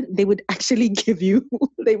interruption, they would actually give you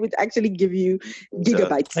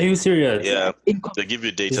gigabytes. Are you serious? Yeah. They give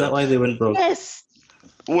you data. Is that why they went broke? Yes.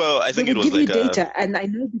 Well, I think it was give like you data, and I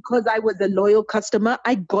know because I was a loyal customer,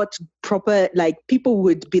 I got proper, like, people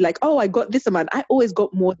would be like, "Oh, I got this amount." I always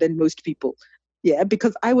got more than most people. Yeah,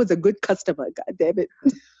 because I was a good customer. God damn it.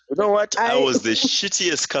 You know what? I was the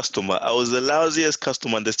shittiest customer. I was the lousiest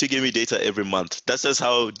customer, and they still gave me data every month. That's just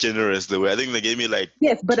how generous they were. I think they gave me like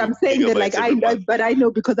yes, but I'm saying that like I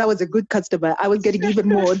know because I was a good customer, I was getting even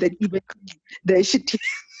more than even the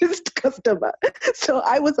shittiest customer. So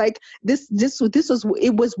I was like, this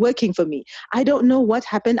was working for me. I don't know what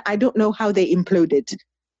happened. I don't know how they imploded.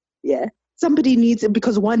 Yeah, somebody needs it,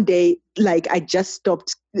 because one day, like, I just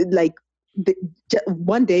stopped, like.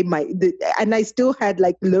 One day and I still had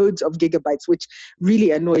like loads of gigabytes, which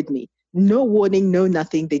really annoyed me. No warning, no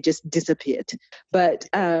nothing, they just disappeared. But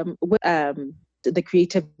the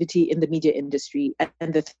creativity in the media industry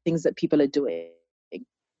and the things that people are doing,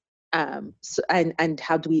 so and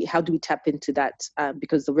how do we tap into that,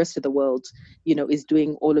 because the rest of the world is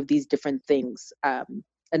doing all of these different things.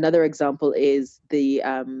 Another example is the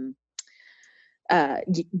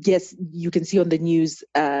yes, you can see on the news,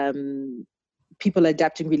 people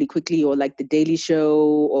adapting really quickly, or like the Daily Show,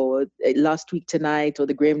 or Last Week Tonight, or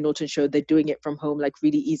the Graham Norton Show. They're doing it from home like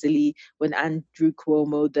really easily. When Andrew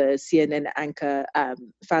Cuomo, the CNN anchor,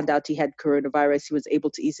 found out he had coronavirus, he was able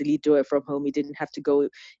to easily do it from home. He didn't have to go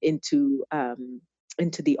into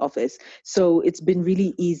the office. So it's been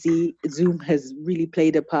really easy. Zoom has really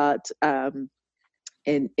played a part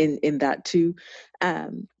in that too.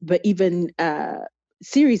 But even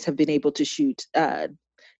series have been able to shoot.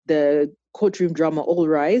 The courtroom drama All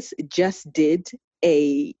Rise just did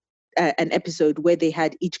an episode where they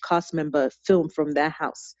had each cast member film from their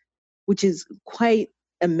house, which is quite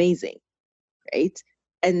amazing, right?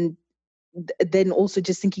 And then also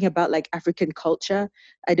just thinking about like African culture.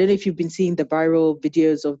 I don't know if you've been seeing the viral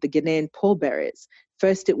videos of the Ghanaian pallbearers.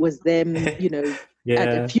 First it was them, you know, at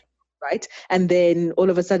a few, right? And then all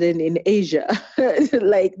of a sudden in Asia,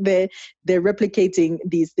 like they're replicating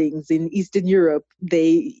these things. In Eastern Europe,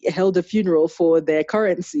 they held a funeral for their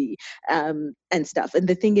currency and stuff. And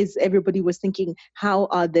the thing is, everybody was thinking, how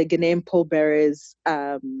are the Ghanaian pallbearers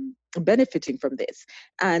benefiting from this?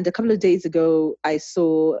 And a couple of days ago, I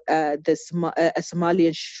saw a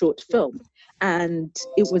Somalian short film, and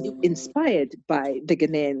it was inspired by the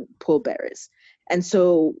Ghanaian pallbearers. And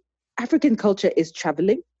so African culture is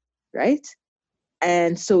traveling, right?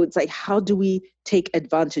 And so it's like, how do we take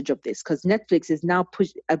advantage of this? Because Netflix is now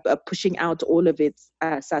pushing out all of its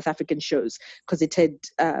South African shows, because it had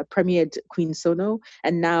premiered Queen Sono,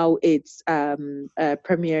 and now it's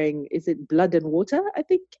premiering, is it Blood and Water, I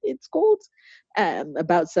think it's called,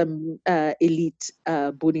 about some elite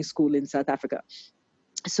boarding school in South Africa.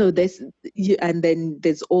 So and then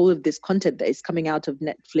there's all of this content that is coming out of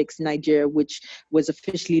Netflix Nigeria, which was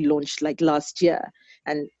officially launched like last year.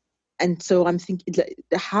 And so I'm thinking,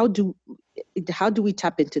 how do we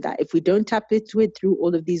tap into that? If we don't tap into it through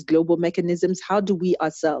all of these global mechanisms, how do we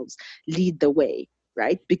ourselves lead the way,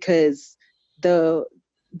 right? Because the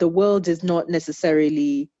world is not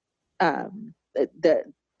necessarily the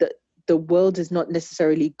world is not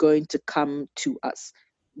necessarily going to come to us.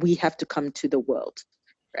 We have to come to the world,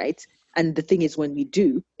 right? And the thing is, when we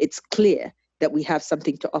do, it's clear that we have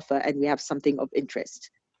something to offer and we have something of interest.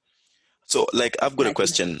 So, like, I've got a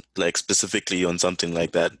question, like, specifically on something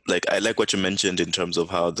like that. Like, I like what you mentioned in terms of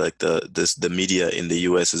how, like, the media in the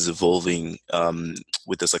US is evolving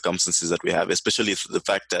with the circumstances that we have, especially the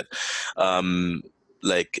fact that,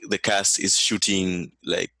 like, the cast is shooting,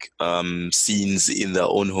 like, scenes in their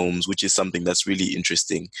own homes, which is something that's really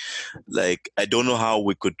interesting. Like, I don't know how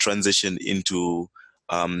we could transition into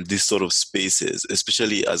these sort of spaces,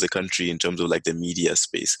 especially as a country in terms of like the media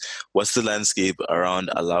space. What's the landscape around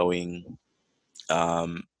allowing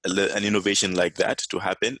an innovation like that to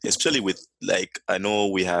happen, especially with, like, I know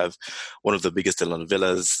we have one of the biggest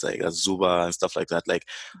telenovelas like Azuba and stuff like that. Like,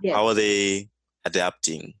 yes. How are they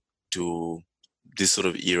adapting to this sort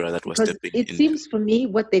of era that we're stepping into? It seems for me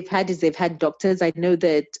what they've had is they've had doctors. I know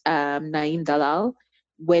that Naeem Dalal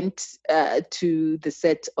went to the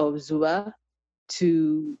set of Zua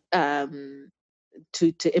to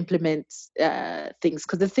implement things,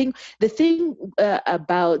 because the thing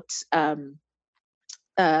about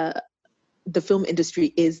the film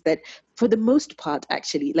industry is that for the most part,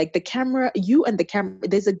 actually, like the camera, you and the camera,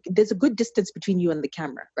 there's a good distance between you and the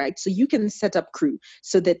camera, right? So you can set up crew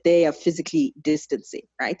so that they are physically distancing,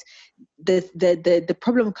 right? The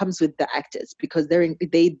problem comes with the actors, because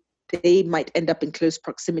they might end up in close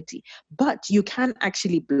proximity, but you can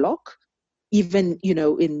actually block. Even, you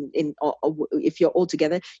know, if you're all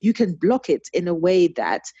together, you can block it in a way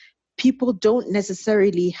that people don't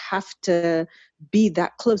necessarily have to be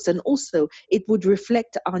that close. And also, it would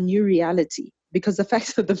reflect our new reality. Because the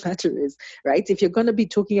fact of the matter is, right, if you're going to be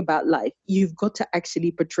talking about life, you've got to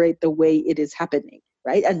actually portray it the way it is happening,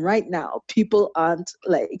 right? And right now, people aren't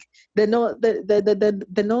like, they're not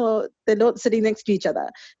sitting next to each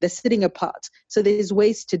other. They're sitting apart. So there's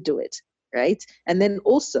ways to do it, right? And then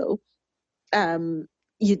also,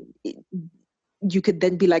 you could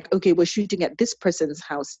then be like, okay, we're shooting at this person's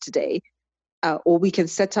house today, or we can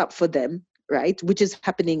set up for them, right? Which is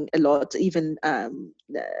happening a lot. Even,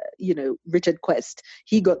 you know, Richard Quest,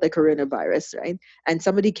 he got the coronavirus, right? And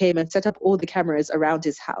somebody came and set up all the cameras around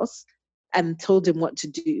his house and told him what to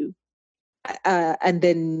do. And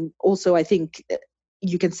then also, I think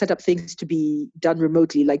you can set up things to be done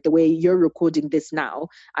remotely, like the way you're recording this now.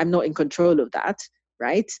 I'm not in control of that,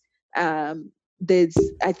 right? There's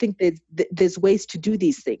ways to do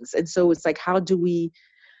these things, and so it's like, how do we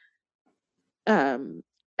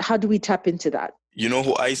tap into that? You know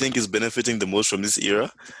who I think is benefiting the most from this era?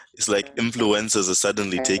 It's like influencers are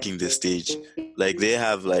suddenly taking the stage. Like, they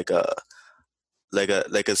have like like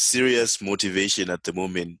a serious motivation at the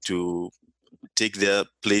moment to take their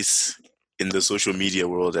place in the social media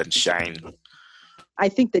world and shine. I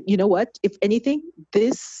think that, you know what, if anything,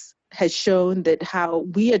 this has shown that how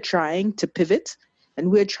we are trying to pivot and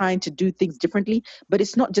we're trying to do things differently, but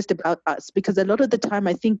it's not just about us, because a lot of the time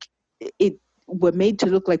I think we're made to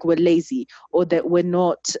look like we're lazy, or that we're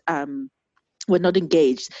not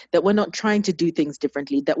engaged, that we're not trying to do things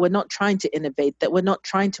differently, that we're not trying to innovate, that we're not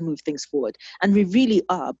trying to move things forward. And we really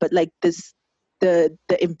are. But like this, the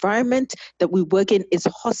environment that we work in is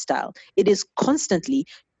hostile. It is constantly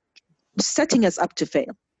setting us up to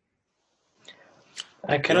fail.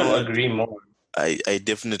 I cannot agree more. I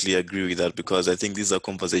definitely agree with that, because I think these are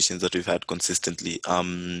conversations that we've had consistently.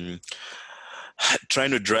 Trying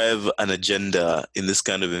to drive an agenda in this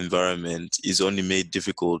kind of environment is only made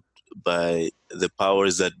difficult by the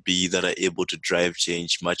powers that be that are able to drive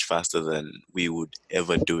change much faster than we would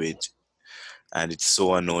ever do it. And it's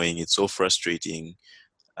so annoying, it's so frustrating.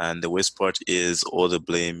 And the worst part is all the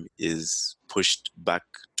blame is pushed back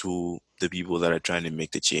to the people that are trying to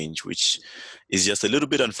make the change, which is just a little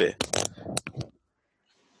bit unfair.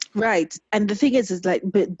 Right. And the thing is like,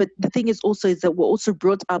 but the thing is also is that we're also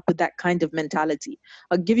brought up with that kind of mentality.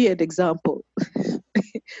 I'll give you an example.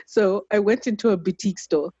 So I went into a boutique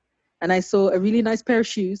store and I saw a really nice pair of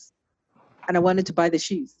shoes and I wanted to buy the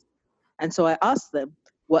shoes. And so I asked them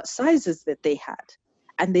what sizes that they had.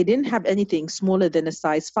 And they didn't have anything smaller than a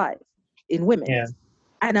size 5 in women. Yeah.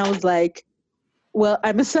 And I was like, well,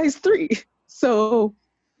 I'm a size 3. So,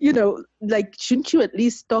 you know, like, shouldn't you at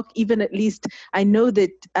least stock I know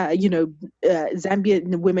that,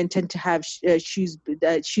 Zambian women tend to have shoe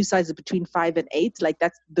sizes between 5 and 8. Like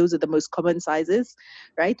those are the most common sizes,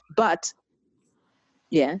 right? But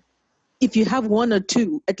yeah, if you have 1 or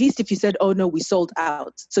 2, at least if you said, oh no, we sold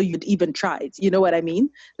out, so you'd even tried, you know what I mean?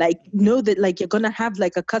 Like, know that like you're going to have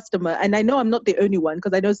like a customer, and I know I'm not the only one,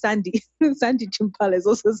 because I know Sandy Chimpala is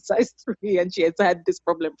also size 3 and she has had this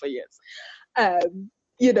problem for years.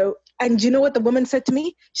 You know, and you know what the woman said to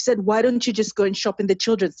me? She said, why don't you just go and shop in the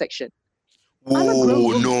children's section? I'm a grown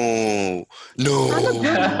woman. No. I'm a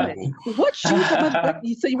grown woman. What shoes am I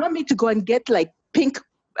going? So you want me to go and get like pink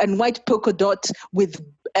and white polka dot with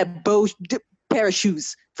a bow pair of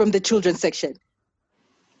shoes from the children's section?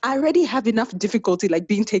 I already have enough difficulty like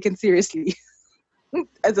being taken seriously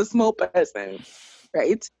as a small person,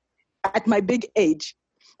 right? At my big age.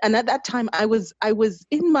 And at that time I was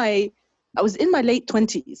in my late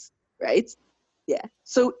 20s, right? Yeah.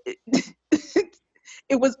 So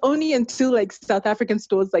it was only until like South African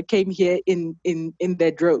stores like came here in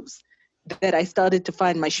their droves that I started to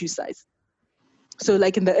find my shoe size. So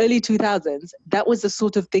like in the early 2000s, that was the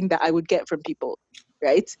sort of thing that I would get from people,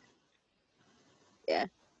 right? Yeah.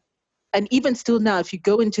 And even still now, if you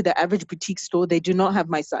go into the average boutique store, they do not have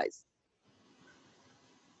my size.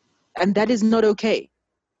 And that is not okay.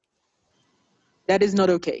 That is not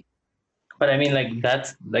okay. But I mean, like,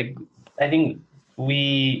 that's like, I think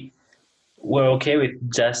we're okay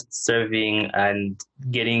with just serving and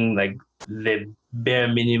getting like the bare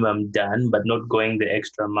minimum done, but not going the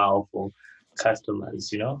extra mile for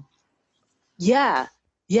customers, you know? Yeah.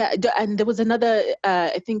 Yeah. And there was another,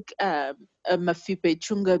 I think Mafipe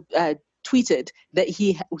Chunga tweeted that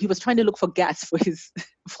he was trying to look for gas for his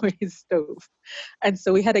stove. And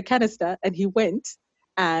so he had a canister and he went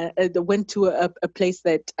to a place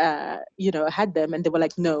that had them, and they were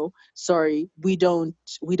like, no, sorry, we don't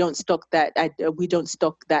stock that. We don't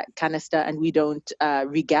stock that canister, and we don't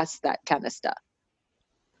regas that canister.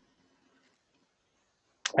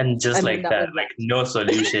 And just like that, like no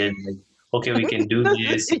solution. Like, okay, we can do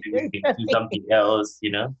this, we can do something else,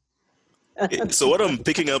 you know? So what I'm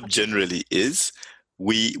picking up generally is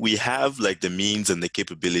we have like the means and the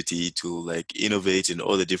capability to like innovate in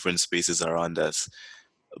all the different spaces around us,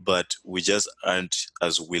 but we just aren't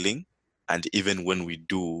as willing. And even when we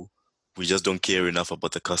do, we just don't care enough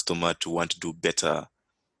about the customer to want to do better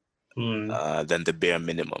than the bare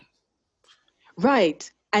minimum. Right.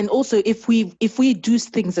 And also, if we do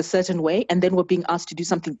things a certain way and then we're being asked to do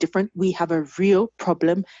something different, we have a real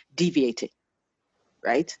problem deviating,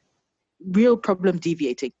 right? Real problem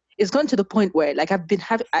deviating. It's gone to the point where, like, I've been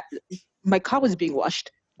having, my car was being washed,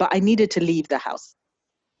 but I needed to leave the house,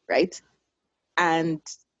 right? And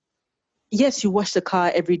yes, you wash the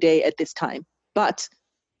car every day at this time, but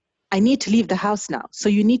I need to leave the house now, so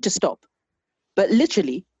you need to stop. But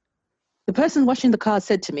literally, the person washing the car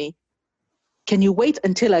said to me, can you wait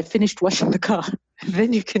until I finished washing the car?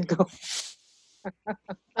 Then you can go.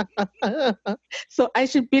 So I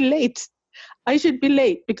should be late. I should be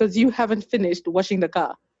late because you haven't finished washing the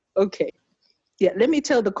car. Okay. Yeah, let me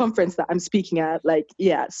tell the conference that I'm speaking at, like,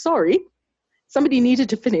 yeah, sorry, somebody needed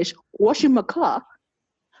to finish washing my car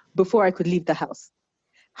before I could leave the house.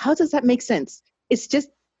 How does that make sense? It's just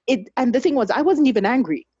it. And the thing was, I wasn't even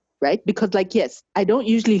angry, right? Because, like, yes, I don't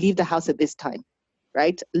usually leave the house at this time,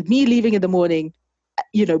 right? Me leaving in the morning,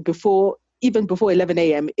 before 11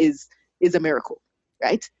 a.m. is a miracle,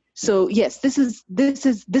 right? So yes, this is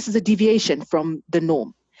a deviation from the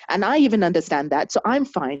norm. And I even understand that. So I'm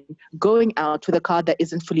fine going out with a car that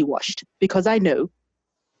isn't fully washed because I know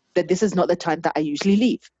that this is not the time that I usually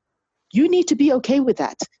leave. You need to be okay with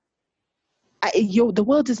that. The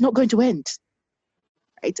world is not going to end,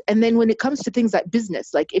 right? And then when it comes to things like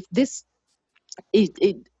business, like if there's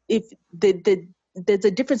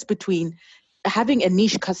a difference between having a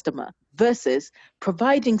niche customer versus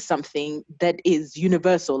providing something that is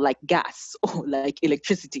universal, like gas or like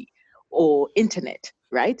electricity or internet,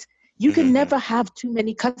 right? You can never have too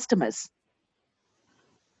many customers.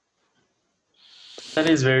 That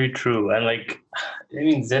is very true. And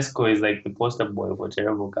Zesco is like the poster boy for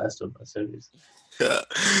terrible customer service. Yeah.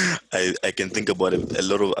 I can think about a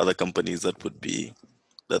lot of other companies that would be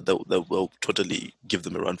that will totally give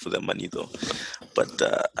them a run for their money though. But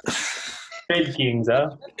Trade Kings,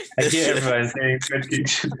 huh? I hear everyone saying Trade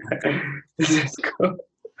Kings. Zesco.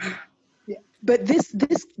 Yeah. But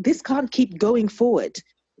this can't keep going forward,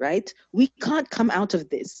 right? We can't come out of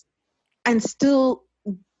this and still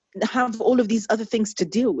have all of these other things to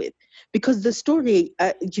deal with, because the story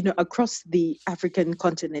across the African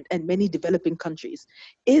continent and many developing countries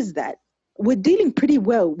is that we're dealing pretty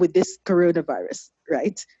well with this coronavirus,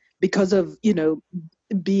 right? Because of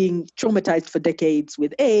being traumatized for decades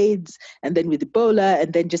with AIDS and then with Ebola,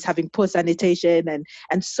 and then just having poor sanitation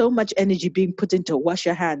and so much energy being put into wash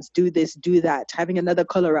your hands, do this, do that, having another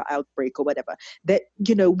cholera outbreak or whatever, that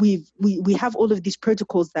we have all of these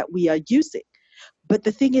protocols that we are using. But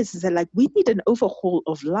the thing is that, like, we need an overhaul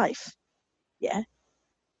of life. Yeah.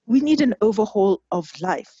 We need an overhaul of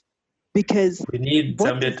life, because we need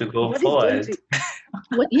Zambia to go forward.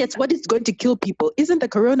 What is going to kill people isn't the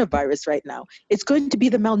coronavirus right now. It's going to be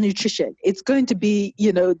the malnutrition. It's going to be,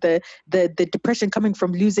 the depression coming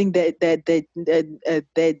from losing their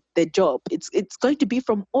job. It's going to be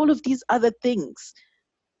from all of these other things.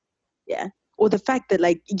 Yeah. Or the fact that,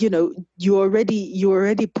 like, you're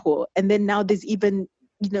already poor, and then now there's even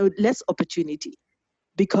less opportunity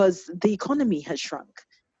because the economy has shrunk.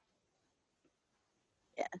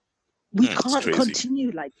 Yeah, we can't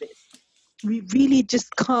continue like this. We really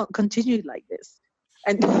just can't continue like this.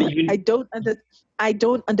 And I don't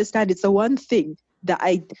understand. It's the one thing that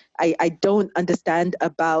I don't understand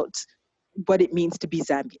about what it means to be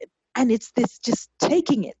Zambian, and it's this just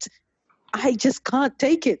taking it. I just can't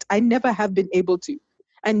take it. I never have been able to.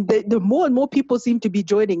 And the more and more people seem to be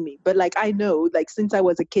joining me. But, like, I know, like, since I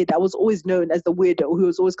was a kid, I was always known as the weirdo who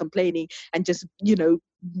was always complaining and just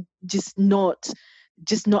not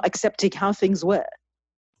accepting how things were.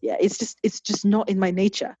 Yeah, it's just not in my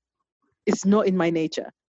nature. It's not in my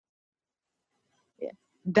nature. Yeah,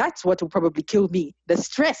 that's what will probably kill me. The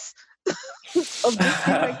stress of this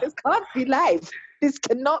being like, this can't be life. This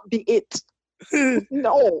cannot be it.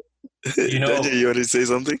 No. Daniel, you want to say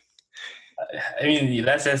something? I mean,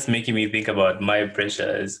 that's just making me think about my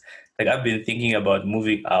pressures. Like, I've been thinking about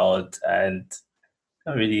moving out, and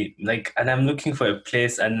not really, like, and I'm looking for a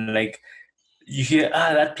place, and, like, you hear,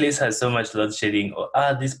 that place has so much load shedding, or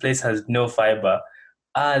this place has no fiber,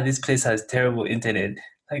 this place has terrible internet.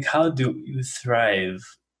 Like, how do you thrive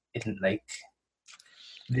in, like,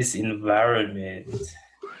 this environment?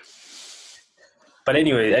 But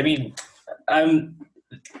anyway, I mean,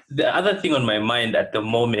 the other thing on my mind at the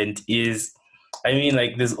moment is, I mean,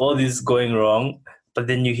 like, there's all this going wrong, but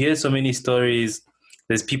then you hear so many stories.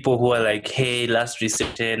 There's people who are like, hey, last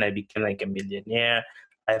recession, I became like a millionaire.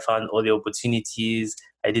 I found all the opportunities.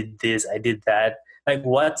 I did this, I did that. Like,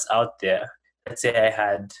 what's out there? Let's say I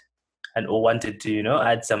had or wanted to,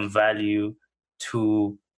 add some value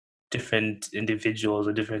to different individuals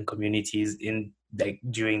or different communities in, like,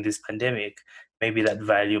 during this pandemic. Maybe that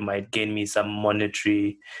value might gain me some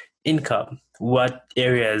monetary income. What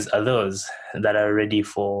areas are those that are ready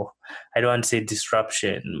for, I don't want to say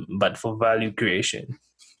disruption, but for value creation?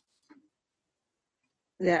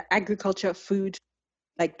 Yeah, agriculture, food,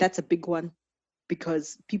 like, that's a big one,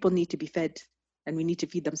 because people need to be fed and we need to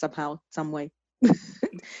feed them somehow, some way.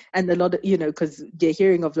 And a lot of, because you're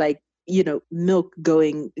hearing of, like, milk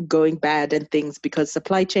going bad and things because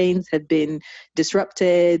supply chains have been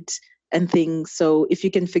disrupted and things. So if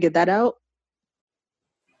you can figure that out,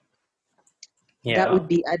 that would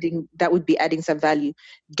be adding some value.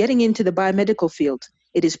 Getting into the biomedical field,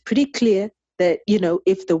 it is pretty clear that,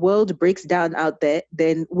 if the world breaks down out there,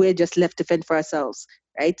 then we're just left to fend for ourselves,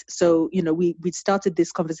 right? So, we started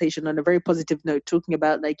this conversation on a very positive note, talking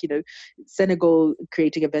about Senegal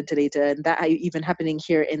creating a ventilator, and that even happening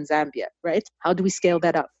here in Zambia, right? How do we scale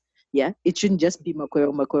that up? Yeah, it shouldn't just be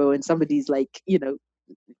Makweo and somebody's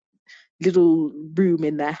little room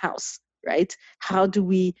in their house, right? How do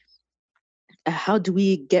we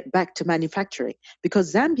get back to manufacturing?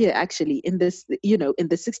 Because Zambia actually in the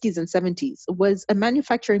 60s and 70s was a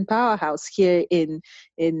manufacturing powerhouse here in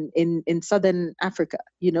southern Africa.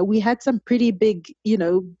 We had some pretty big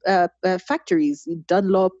factories,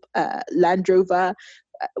 Dunlop, Land Rover.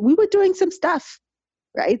 We were doing some stuff,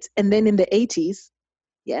 right? And then in the 80s,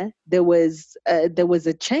 there was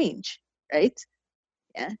a change, right?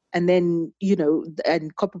 Yeah. And then,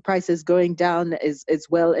 and copper prices going down as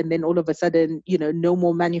well. And then all of a sudden, no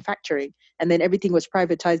more manufacturing. And then everything was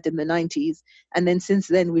privatized in the 90s. And then since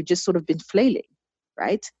then, we've just sort of been flailing,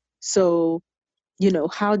 right? So,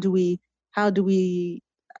 how do we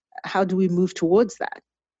move towards that,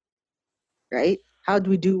 right? How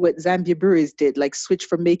do we do what Zambia breweries did, like switch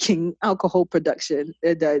from making alcohol production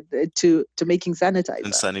to making sanitizer?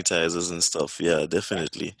 And sanitizers and stuff. Yeah,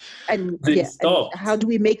 definitely. And They and stopped. how do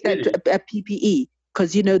we make that a PPE?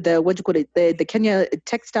 Because the Kenya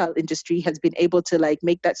textile industry has been able to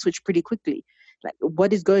make that switch pretty quickly. Like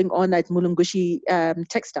what is going on at Mulungushi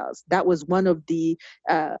Textiles? That was one of the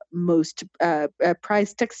most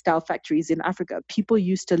prized textile factories in Africa. People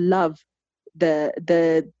used to love the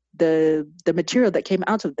material that came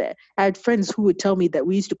out of there. I had friends who would tell me that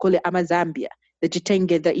we used to call it Amazambia, the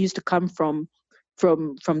jitenge that used to come from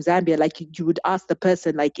Zambia. Like you would ask the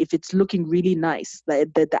person, like if it's looking really nice,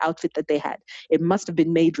 like the outfit that they had, it must have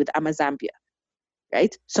been made with Amazambia,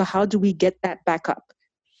 right? So how do we get that back up,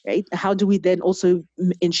 right? How do we then also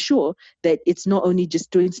ensure that it's not only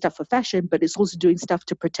just doing stuff for fashion, but it's also doing stuff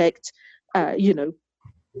to protect,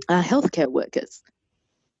 healthcare workers,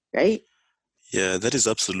 right? Yeah, that is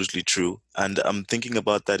absolutely true. And I'm thinking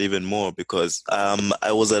about that even more because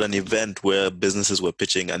I was at an event where businesses were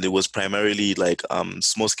pitching, and it was primarily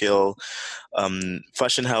small scale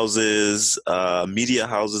fashion houses, media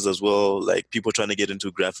houses as well, like people trying to get into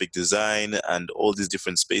graphic design and all these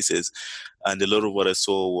different spaces. And a lot of what I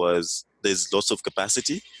saw was there's lots of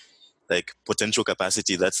capacity, like potential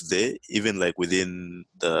capacity that's there, even like within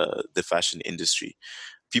the fashion industry.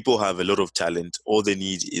 People have a lot of talent. All they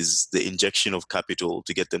need is the injection of capital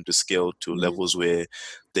to get them to scale to levels where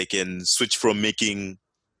they can switch from making,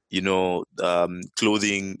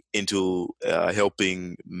 clothing into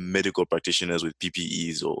helping medical practitioners with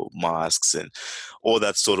PPEs or masks and all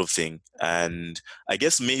that sort of thing. And I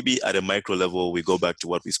guess maybe at a micro level, we go back to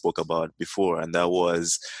what we spoke about before, and that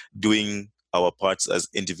was doing our parts as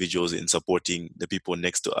individuals in supporting the people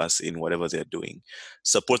next to us in whatever they're doing.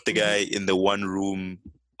 Support the guy in the one room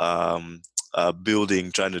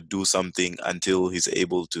building trying to do something until he's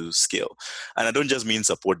able to scale. And I don't just mean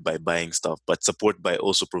support by buying stuff, but support by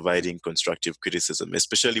also providing constructive criticism,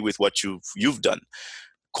 especially with what you've done,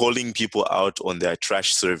 calling people out on their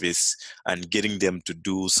trash service and getting them to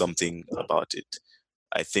do something about it.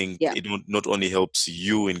 I think it not only helps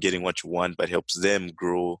you in getting what you want, but helps them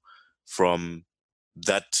grow from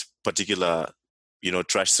that particular,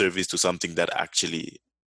 trash service to something that actually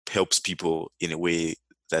helps people in a way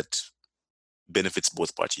that benefits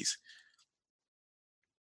both parties.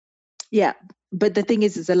 Yeah, but the thing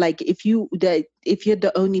is that if you're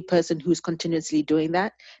the only person who's continuously doing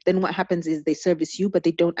that, then what happens is they service you, but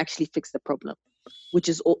they don't actually fix the problem, which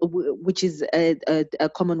is a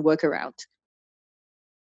common workaround.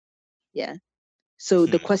 Yeah. So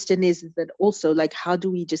the question is that also how do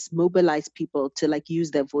we just mobilize people to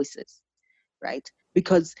use their voices, right?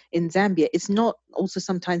 Because in Zambia, it's not also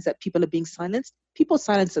sometimes that people are being silenced. People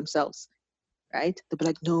silence themselves, right? They'll be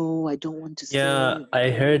like, no, I don't want to say. Yeah, I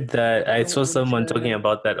heard that. I saw someone to. talking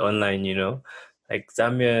about that online, like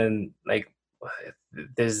Zambian,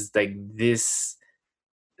 there's this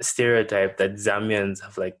stereotype that Zambians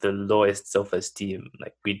have the lowest self-esteem.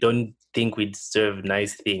 Like we don't think we deserve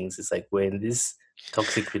nice things. It's like we're in this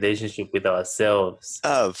toxic relationship with ourselves.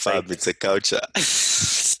 Fab, it's a culture.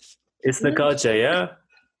 It's the culture, yeah?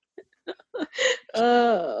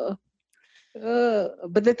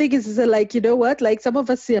 But the thing is that you know what? Some of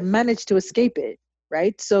us manage to escape it,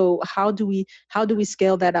 right? So how do we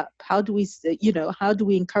scale that up? How do we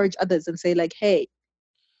encourage others and say hey,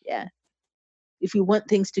 yeah, if we want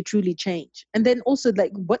things to truly change? And then also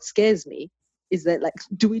what scares me is that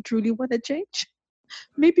do we truly want to change?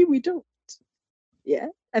 Maybe we don't. Yeah.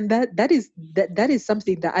 And that is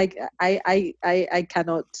something that I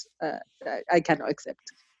cannot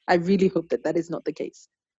accept. I really hope that that is not the case,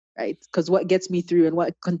 right? Because what gets me through and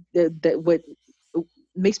what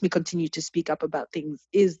makes me continue to speak up about things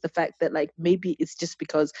is the fact that like maybe it's just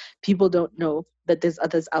because people don't know that there's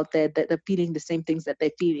others out there that are feeling the same things that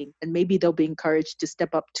they're feeling, and maybe they'll be encouraged to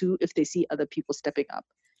step up too if they see other people stepping up.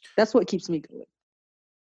 That's what keeps me going.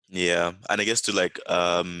 Yeah, and I guess to like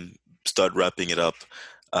start wrapping it up,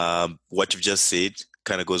 what you've just said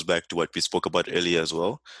kind of goes back to what we spoke about earlier as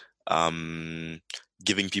well.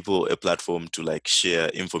 Giving people a platform to like share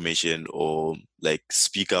information or like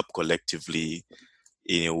speak up collectively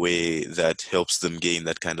in a way that helps them gain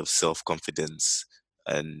that kind of self-confidence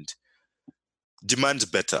and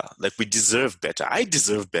demand better. Like we deserve better. I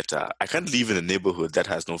deserve better. I can't live in a neighborhood that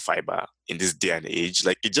has no fiber in this day and age.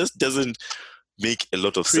 Like it just doesn't make a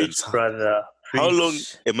lot of Preach, sense. brother. How long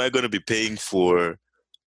Preach. am I going to be paying for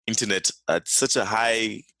internet at such a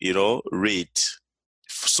high, rate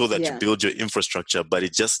so that you Yeah. build your infrastructure, but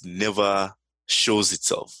it just never shows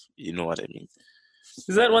itself? You know what I mean?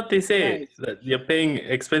 Is that what they say? Right. That you're paying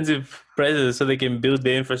expensive prices so they can build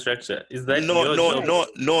the infrastructure? Is that your job?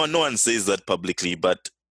 No one says that publicly, but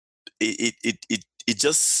it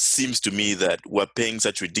just seems to me that we're paying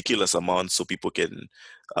such ridiculous amounts so people can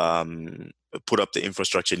put up the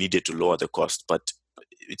infrastructure needed to lower the cost, but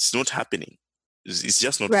it's not happening. It's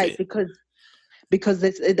just not Right, fair. because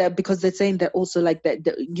they're saying that also like that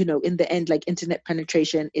in the end like internet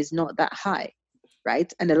penetration is not that high,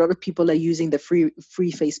 right? And a lot of people are using the free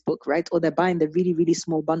Facebook, right? Or they're buying the really really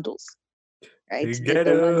small bundles, right? You The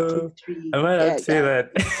gotta. 1, 2, 3, Am I allowed to say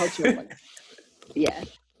that? the cultural ones. Yeah.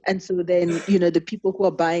 And so then the people who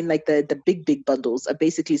are buying like the big bundles are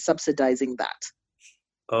basically subsidizing that,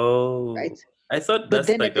 Oh, right? I thought But that's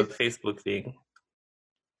then like a Facebook thing.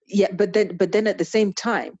 yeah, but then at the same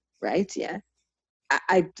time, right? Yeah,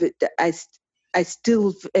 I I, I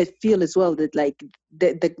still feel as well that like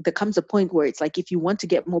there comes a point where it's like if you want to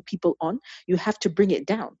get more people on, you have to bring it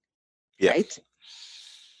down, Yeah. right?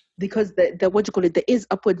 Because the what you call it, there is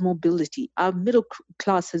upward mobility. Our middle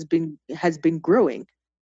class has been growing,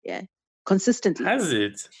 yeah, consistently. Has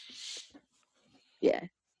it? Yeah,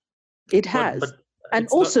 it has. But And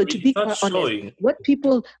it's not also, to really, be it's not quite honest, showing.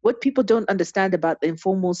 what people don't understand about the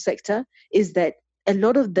informal sector is that a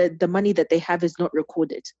lot of the money that they have is not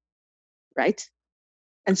recorded, right?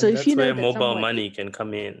 And so And if you that's know where that mobile someone, money can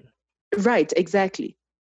come in. right, exactly.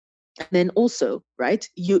 And then also, right,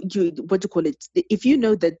 you what do you call it? If you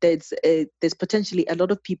know that there's potentially a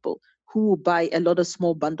lot of people who will buy a lot of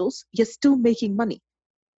small bundles, you're still making money,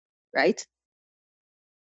 right?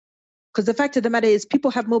 Because the fact of the matter is,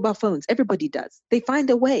 people have mobile phones. Everybody does. They find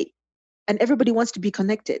a way, and everybody wants to be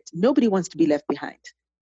connected. Nobody wants to be left behind.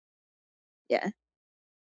 Yeah.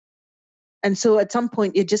 And so at some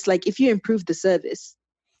point, you're just like, if you improve the service,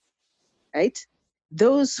 right?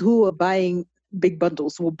 Those who are buying big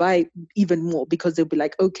bundles will buy even more because they'll be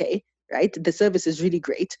like, okay, right? The service is really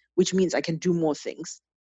great, which means I can do more things.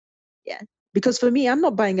 Yeah. Because for me, I'm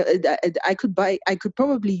not buying, I could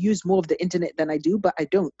probably use more of the internet than I do, but I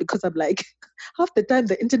don't because I'm like, half the time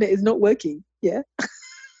the internet is not working. Yeah.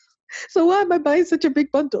 So why am I buying such a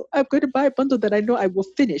big bundle? I'm going to buy a bundle that I know I will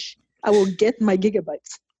finish. I will get my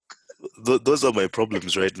gigabytes. Those are my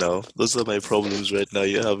problems right now.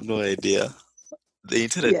 You have no idea. The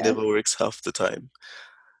internet Yeah. never works half the time.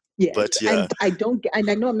 Yeah. But yeah, And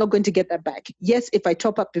I know I'm not going to get that back. Yes, if I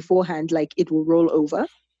top up beforehand, like it will roll over,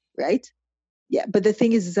 right? Yeah. But the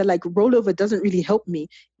thing is that like rollover doesn't really help me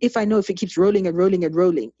if I know if it keeps rolling and rolling and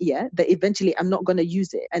rolling, yeah, that eventually I'm not going to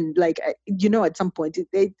use it. And like, at some point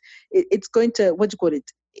it's going to, what do you call it?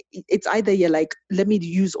 It's either you're like, let me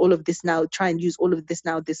use all of this now, try and use all of this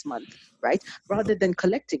now this month, right? Rather than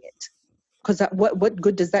collecting it. Because what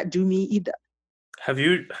good does that do me either? Have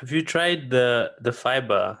you tried the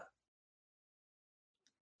fiber?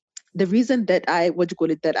 The reason that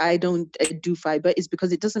that I don't do fiber is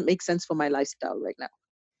because it doesn't make sense for my lifestyle right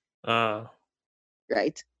now.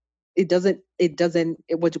 Right? It doesn't it doesn't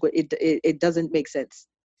make sense.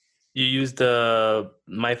 You use the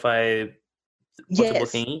MiFi portable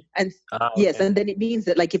Yes. thingy? And yes, Okay. and then it means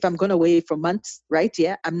that like if I'm going away for months, right?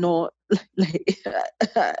 Yeah, I'm not like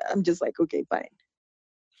I'm just like, okay, fine.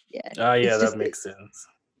 Yeah. Yeah, It's that just makes sense.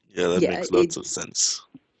 yeah, that yeah, makes lots of sense.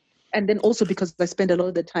 and then also because I spend a lot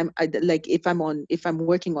of the time, like if I'm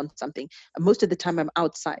working on something, most of the time I'm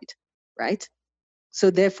outside, right? So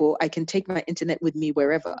therefore I can take my internet with me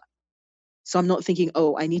wherever. So I'm not thinking,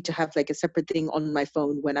 oh, I need to have like a separate thing on my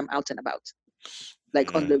phone when I'm out and about,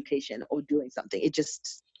 like on location or doing something. It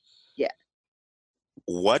just, yeah.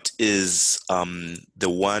 What is the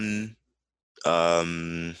one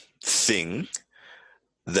thing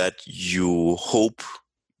that you hope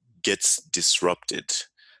gets disrupted?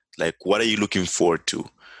 Like, what are you looking forward to?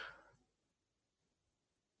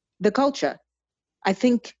 The culture. I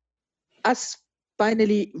think us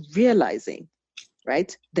finally realizing,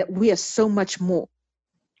 right, that we are so much more.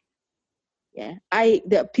 Yeah.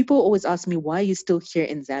 People always ask me, why are you still here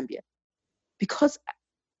in Zambia? Because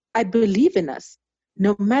I believe in us.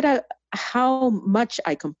 No matter how much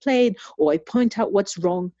I complain or I point out what's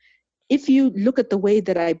wrong, if you look at the way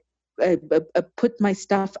that I put my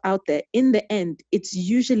stuff out there, in the end, it's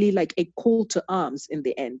usually like a call to arms in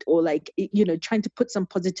the end, or like, trying to put some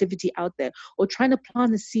positivity out there, or trying to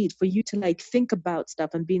plant a seed for you to like think about stuff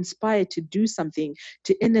and be inspired to do something,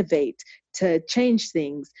 to innovate, to change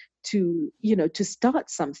things, to start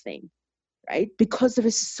something, right? Because there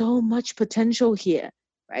is so much potential here,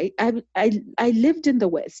 right? I lived in the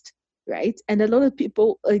West, right? And a lot of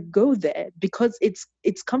people go there because it's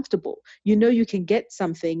comfortable. You can get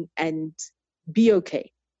something and be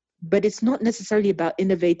okay. But it's not necessarily about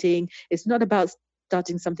innovating. It's not about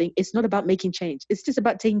starting something. It's not about making change. It's just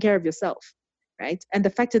about taking care of yourself, right? And the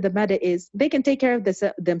fact of the matter is, they can take care of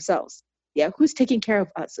themselves. Yeah, who's taking care of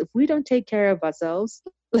us? If we don't take care of ourselves,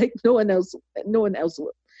 like no one else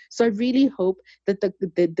will. So I really hope that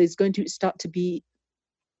there's going to start to be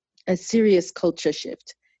a serious culture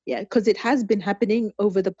shift. Yeah, because it has been happening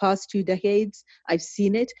over the past 2 decades. I've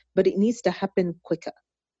seen it, but it needs to happen quicker,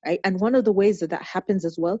 right? And one of the ways that happens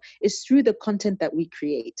as well is through the content that we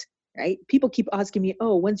create, right? People keep asking me,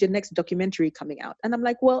 oh, when's your next documentary coming out? And I'm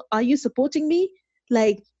like, well, are you supporting me?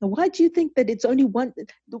 Like, why do you think that it's only one?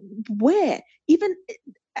 Where? Even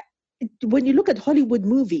when you look at Hollywood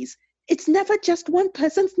movies, it's never just one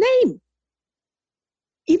person's name.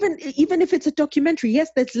 Even if it's a documentary, yes,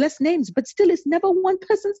 there's less names, but still it's never one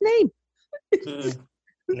person's name.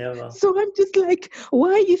 Never. So I'm just like,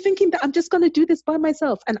 why are you thinking that I'm just going to do this by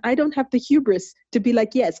myself? And I don't have the hubris to be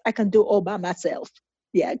like, yes, I can do it all by myself.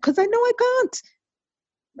 Yeah, because I know I can't.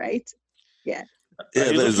 Right? Yeah. Yeah,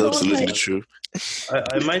 that is absolutely true.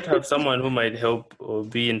 I might have someone who might help or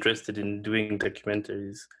be interested in doing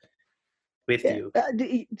documentaries with you.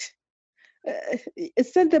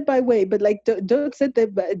 Send them my way, but like don't send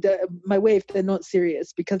them my way if they're not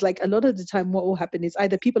serious, because like a lot of the time what will happen is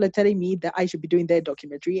either people are telling me that I should be doing their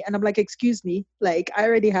documentary, and I'm like, excuse me, like I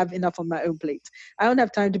already have enough on my own plate. I don't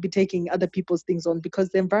have time to be taking other people's things on, because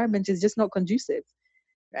the environment is just not conducive,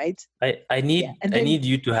 right? I need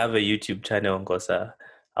you to have a YouTube channel, Nkosa.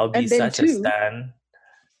 I'll be such a stan.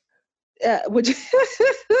 Which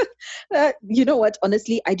you know what,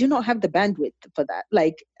 honestly, I do not have the bandwidth for that.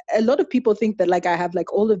 Like, a lot of people think that like I have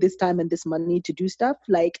like all of this time and this money to do stuff.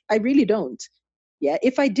 Like, I really don't. Yeah,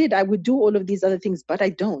 if I did, I would do all of these other things, but I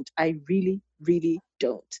don't. I really, really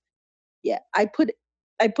don't. Yeah, I put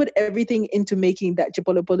everything into making that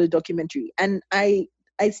Chipolo Polo documentary, and I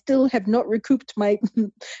still have not recouped my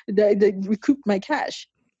recouped my cash,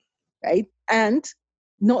 right? And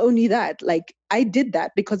not only that, like I did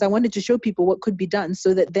that because I wanted to show people what could be done,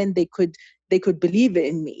 so that then they could believe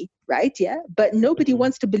in me, right? Yeah. But nobody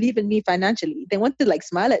wants to believe in me financially. They want to like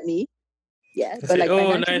smile at me. Yeah. But like,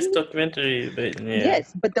 oh, nice documentary. But, yeah.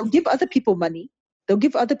 Yes, but they'll give other people money. They'll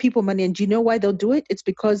give other people money. And do you know why they'll do it? It's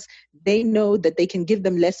because they know that they can give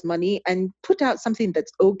them less money and put out something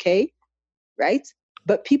that's okay, right?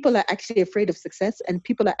 But people are actually afraid of success, and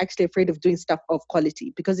people are actually afraid of doing stuff of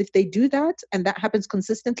quality. Because if they do that and that happens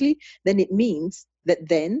consistently, then it means that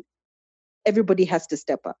then everybody has to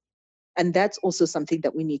step up. And that's also something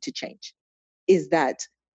that we need to change, is that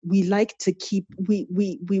we like to keep,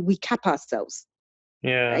 we cap ourselves.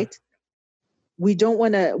 Yeah. Right? We don't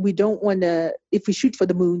want to, if we shoot for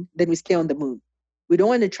the moon, then we stay on the moon. We don't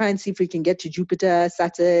want to try and see if we can get to Jupiter,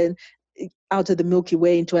 Saturn, out of the Milky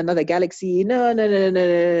Way into another galaxy. No.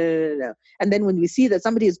 And then when we see that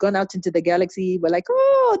somebody has gone out into the galaxy, we're like,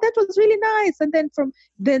 oh, that was really nice. And then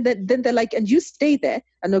then they're like, and you stay there,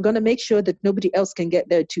 and we're going to make sure that nobody else can get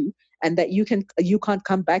there too, and that you can't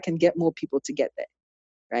come back and get more people to get there,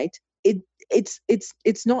 right?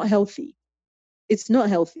 It's not healthy. It's not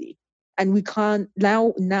healthy, and we can't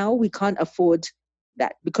now we can't afford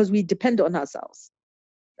that, because we depend on ourselves,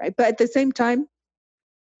 right? But at the same time,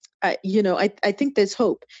 I think there's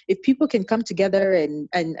hope. If people can come together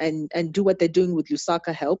and do what they're doing with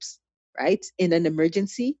Lusaka Helps, right, in an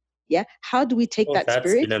emergency, yeah, how do we take that spirit?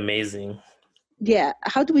 That's been amazing. Yeah,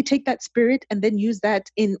 how do we take that spirit and then use that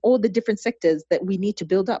in all the different sectors that we need to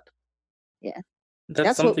build up? Yeah,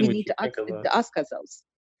 that's what we need to ask ourselves.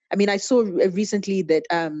 I mean, I saw recently that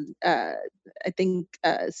I think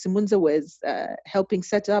Simunza was helping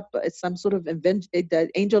set up some sort of the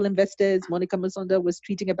angel investors. Monica Mazonda was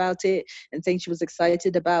tweeting about it and saying she was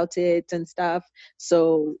excited about it and stuff.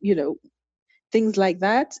 So, things like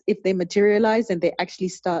that, if they materialize and they actually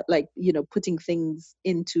start putting things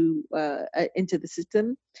into the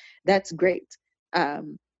system, that's great.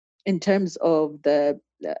 In terms of the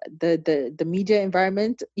media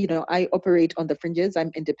environment, I operate on the fringes.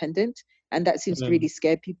 I'm independent, and that seems to really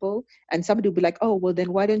scare people. And somebody will be like, "Oh, well,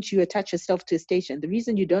 then why don't you attach yourself to a station?" The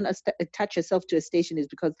reason you don't attach yourself to a station is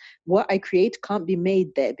because what I create can't be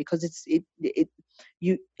made there, because there's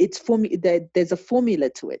a formula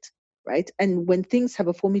to it, right? And when things have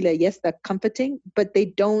a formula, yes, they're comforting, but they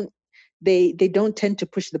don't tend to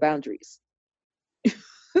push the boundaries.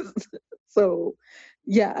 So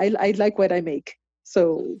yeah, I like what I make.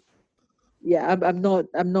 So yeah, I'm not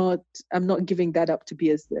giving that up to be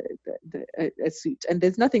as a suit. And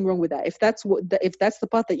there's nothing wrong with that. If that's the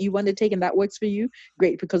path that you want to take and that works for you,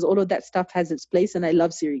 great, because all of that stuff has its place, and I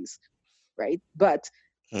love series, right? But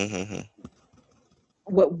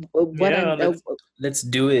let's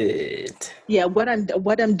do it. Yeah, what I'm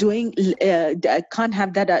doing, I can't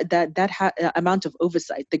have that amount of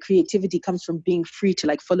oversight. The creativity comes from being free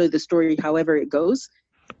to follow the story however it goes,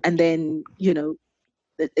 and then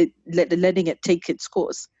letting it take its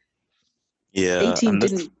course. Yeah,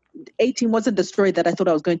 18 wasn't the story that I thought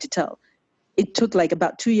I was going to tell. It took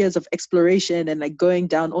about 2 years of exploration and going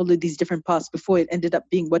down all of these different paths before it ended up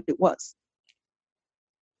being what it was.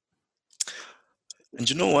 And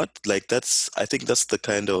you know what? I think that's the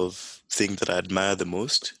kind of thing that I admire the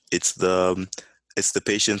most. It's the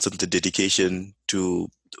patience and the dedication to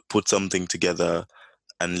put something together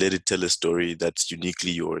and let it tell a story that's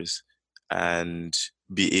uniquely yours, and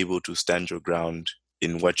be able to stand your ground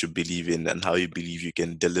in what you believe in and how you believe you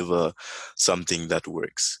can deliver something that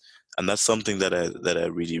works. And that's something that I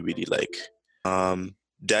really, really like.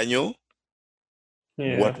 Daniel,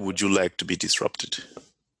 what would you like to be disrupted?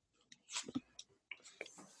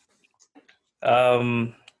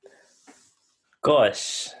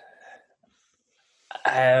 Gosh,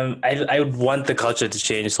 I would want the culture to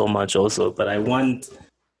change so much also, but I want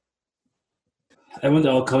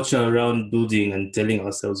our culture around building and telling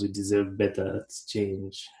ourselves we deserve better to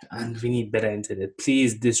change, and we need better internet.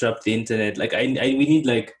 Please disrupt the internet. We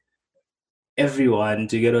need everyone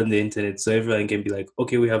to get on the internet, so everyone can be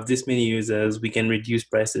okay, we have this many users, we can reduce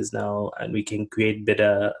prices now, and we can create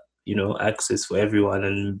better access for everyone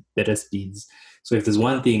and better speeds. So if there's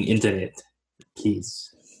one thing, internet,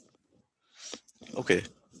 please. Okay.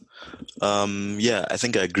 Yeah, I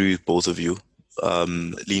think I agree with both of you.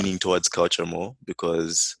 Leaning towards culture more,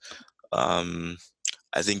 because I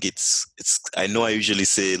think it's I know I usually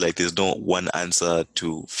say there's no one answer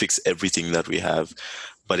to fix everything that we have,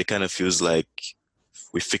 but it kind of feels like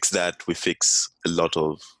we fix that, we fix a lot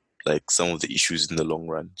of some of the issues in the long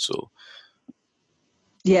run. So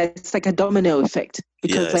yeah, it's like a domino effect,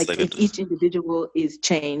 because if each individual is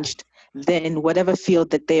changed, then whatever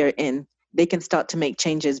field that they're in, they can start to make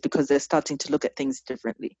changes because they're starting to look at things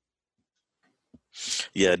differently.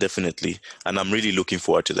 Yeah, definitely. And I'm really looking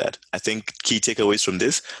forward to that. I think key takeaways from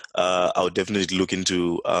this, I'll definitely look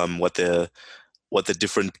into what the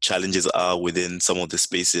different challenges are within some of the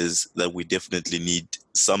spaces that we definitely need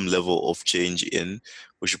some level of change in.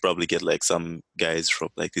 We should probably get some guys from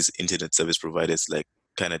these internet service providers,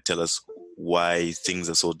 kind of tell us why things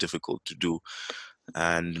are so difficult to do.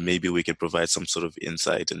 And maybe we can provide some sort of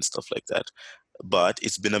insight and stuff like that. But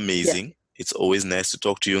it's been amazing. Yeah. It's always nice to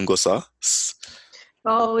talk to you, Ngosa.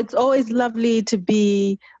 Oh, it's always lovely to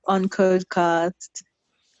be on Codecast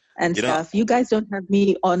and stuff. You guys don't have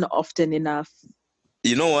me on often enough.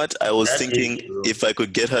 You know what? I was thinking if I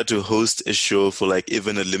could get her to host a show for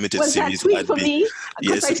even a limited series. Was that tweet for me?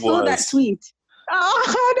 Yes, I saw that tweet. Oh,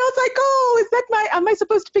 and I was like, oh, is that am I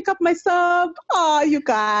supposed to pick up my sub? Oh, you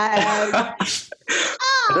guys.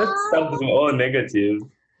 That sounds all negative.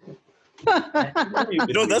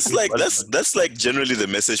 That's generally the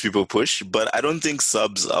message people push, but I don't think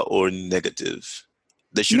subs are all negative.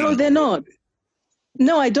 They shouldn't. No, they're not.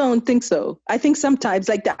 No, I don't think so. I think sometimes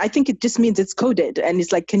I think it just means it's coded, and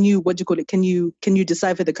it's can you Can you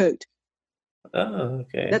decipher the code? Oh,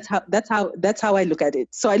 okay. That's how I look at it.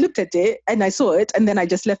 So I looked at it and I saw it, and then I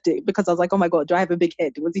just left it because I was like, oh my God, do I have a big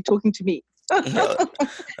head? Was he talking to me? Yeah,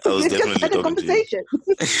 I was definitely just had a conversation.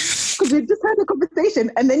 Because we just had a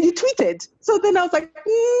conversation, and then you tweeted. So then I was like,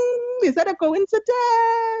 is that a coincidence?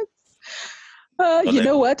 You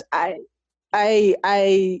know what? I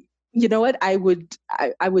you know what? I would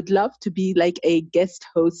love to be like a guest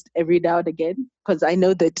host every now and again, because I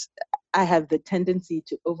know that I have the tendency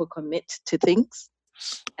to overcommit to things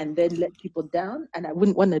and then let people down, and I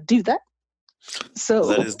wouldn't want to do that. So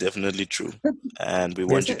that is definitely true, and we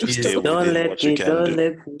want you to stay within what you can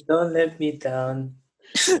do. Don't let me down.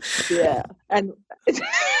 Yeah, and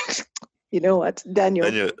you know what,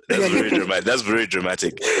 Daniel, that's very dramatic. That's very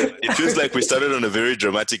dramatic. It feels like we started on a very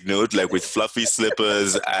dramatic note, like with fluffy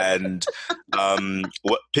slippers and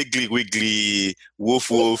what Piggly Wiggly,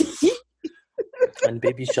 Woof Woof, and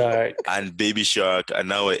Baby Shark, and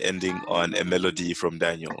now we're ending on a melody from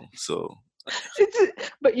Daniel. So,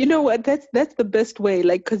 but you know what? That's the best way.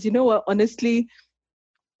 Like, because you know what? Honestly,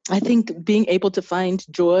 I think being able to find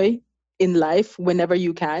joy in life whenever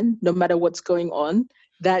you can, no matter what's going on,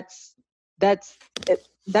 that's the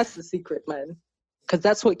secret, man. Because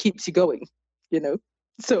that's what keeps you going, you know.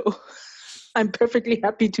 So I'm perfectly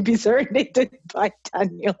happy to be serenaded by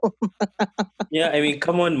Daniel. Yeah, I mean,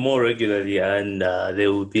 come on more regularly, and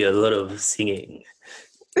there will be a lot of singing.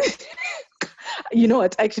 You know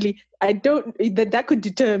what? Actually, I don't. That could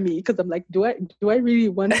deter me, because I'm like, do I really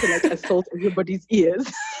want to like assault everybody's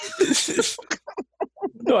ears?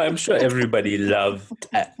 No, I'm sure everybody loved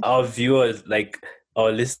our viewers, like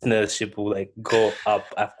our listenership will like go up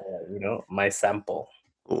after my sample.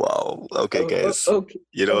 Wow. Okay, guys. Okay.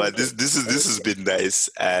 You know what? This has been nice,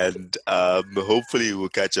 and hopefully we'll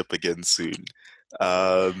catch up again soon.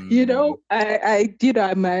 I'm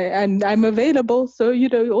available. So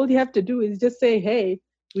all you have to do is just say, "Hey,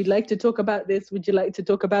 we'd like to talk about this. Would you like to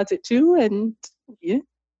talk about it too?" And yeah,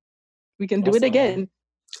 we can do it again.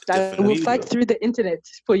 Definitely. I will fight through the internet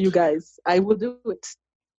for you guys. I will do it.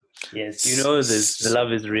 Yes, the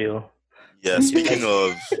love is real. Yeah, speaking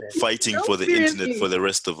of fighting for the internet for the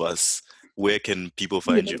rest of us, where can people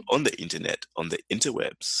find you on the internet, on the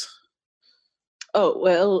interwebs? Oh,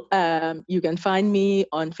 well, you can find me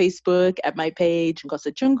on Facebook at my page,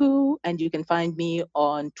 Ngosa Chungu, and you can find me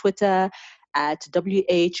on Twitter at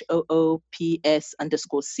WHOOPS_C,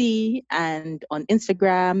 and on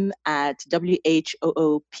Instagram at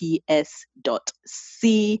WHOOPS.C.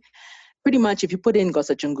 Pretty much, if you put in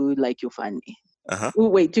Ngosa Chungu, like, you'll find me. Uh-huh.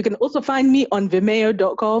 Wait, you can also find me on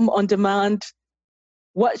Vimeo.com on demand.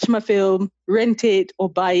 Watch my film, rent it or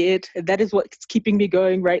buy it. That is what's keeping me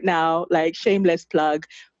going right now. Like, shameless plug.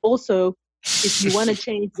 Also, if you want to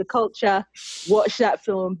change the culture, watch that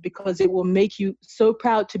film, because it will make you so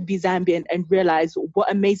proud to be Zambian and realize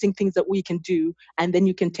what amazing things that we can do. And then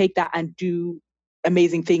you can take that and do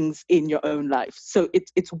amazing things in your own life. So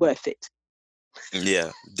it's worth it.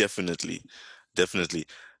 Yeah, definitely.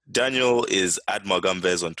 Daniel is at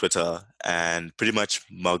Malgamvez on Twitter, and pretty much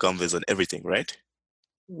Malgamvez on everything, right?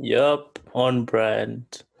 Yup, on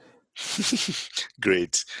brand.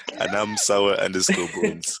 Great. And I'm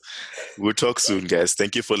Sour_Bones. We'll talk soon, guys.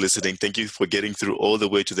 Thank you for listening. Thank you for getting through all the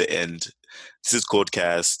way to the end. This is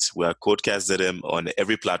Codecast. We're Codecast ZM on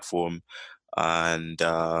every platform. And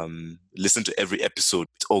listen to every episode.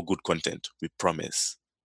 It's all good content. We promise.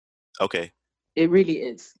 Okay. It really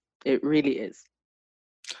is. Okay,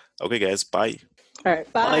 guys. Bye. All right.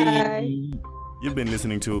 Bye. You've been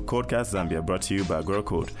listening to Codecast Zambia, brought to you by Agora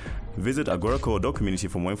Code. Visit agoracode.community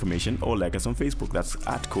for more information, or like us on Facebook. That's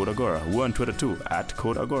at Code Agora. We're on Twitter too, at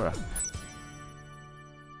Code Agora.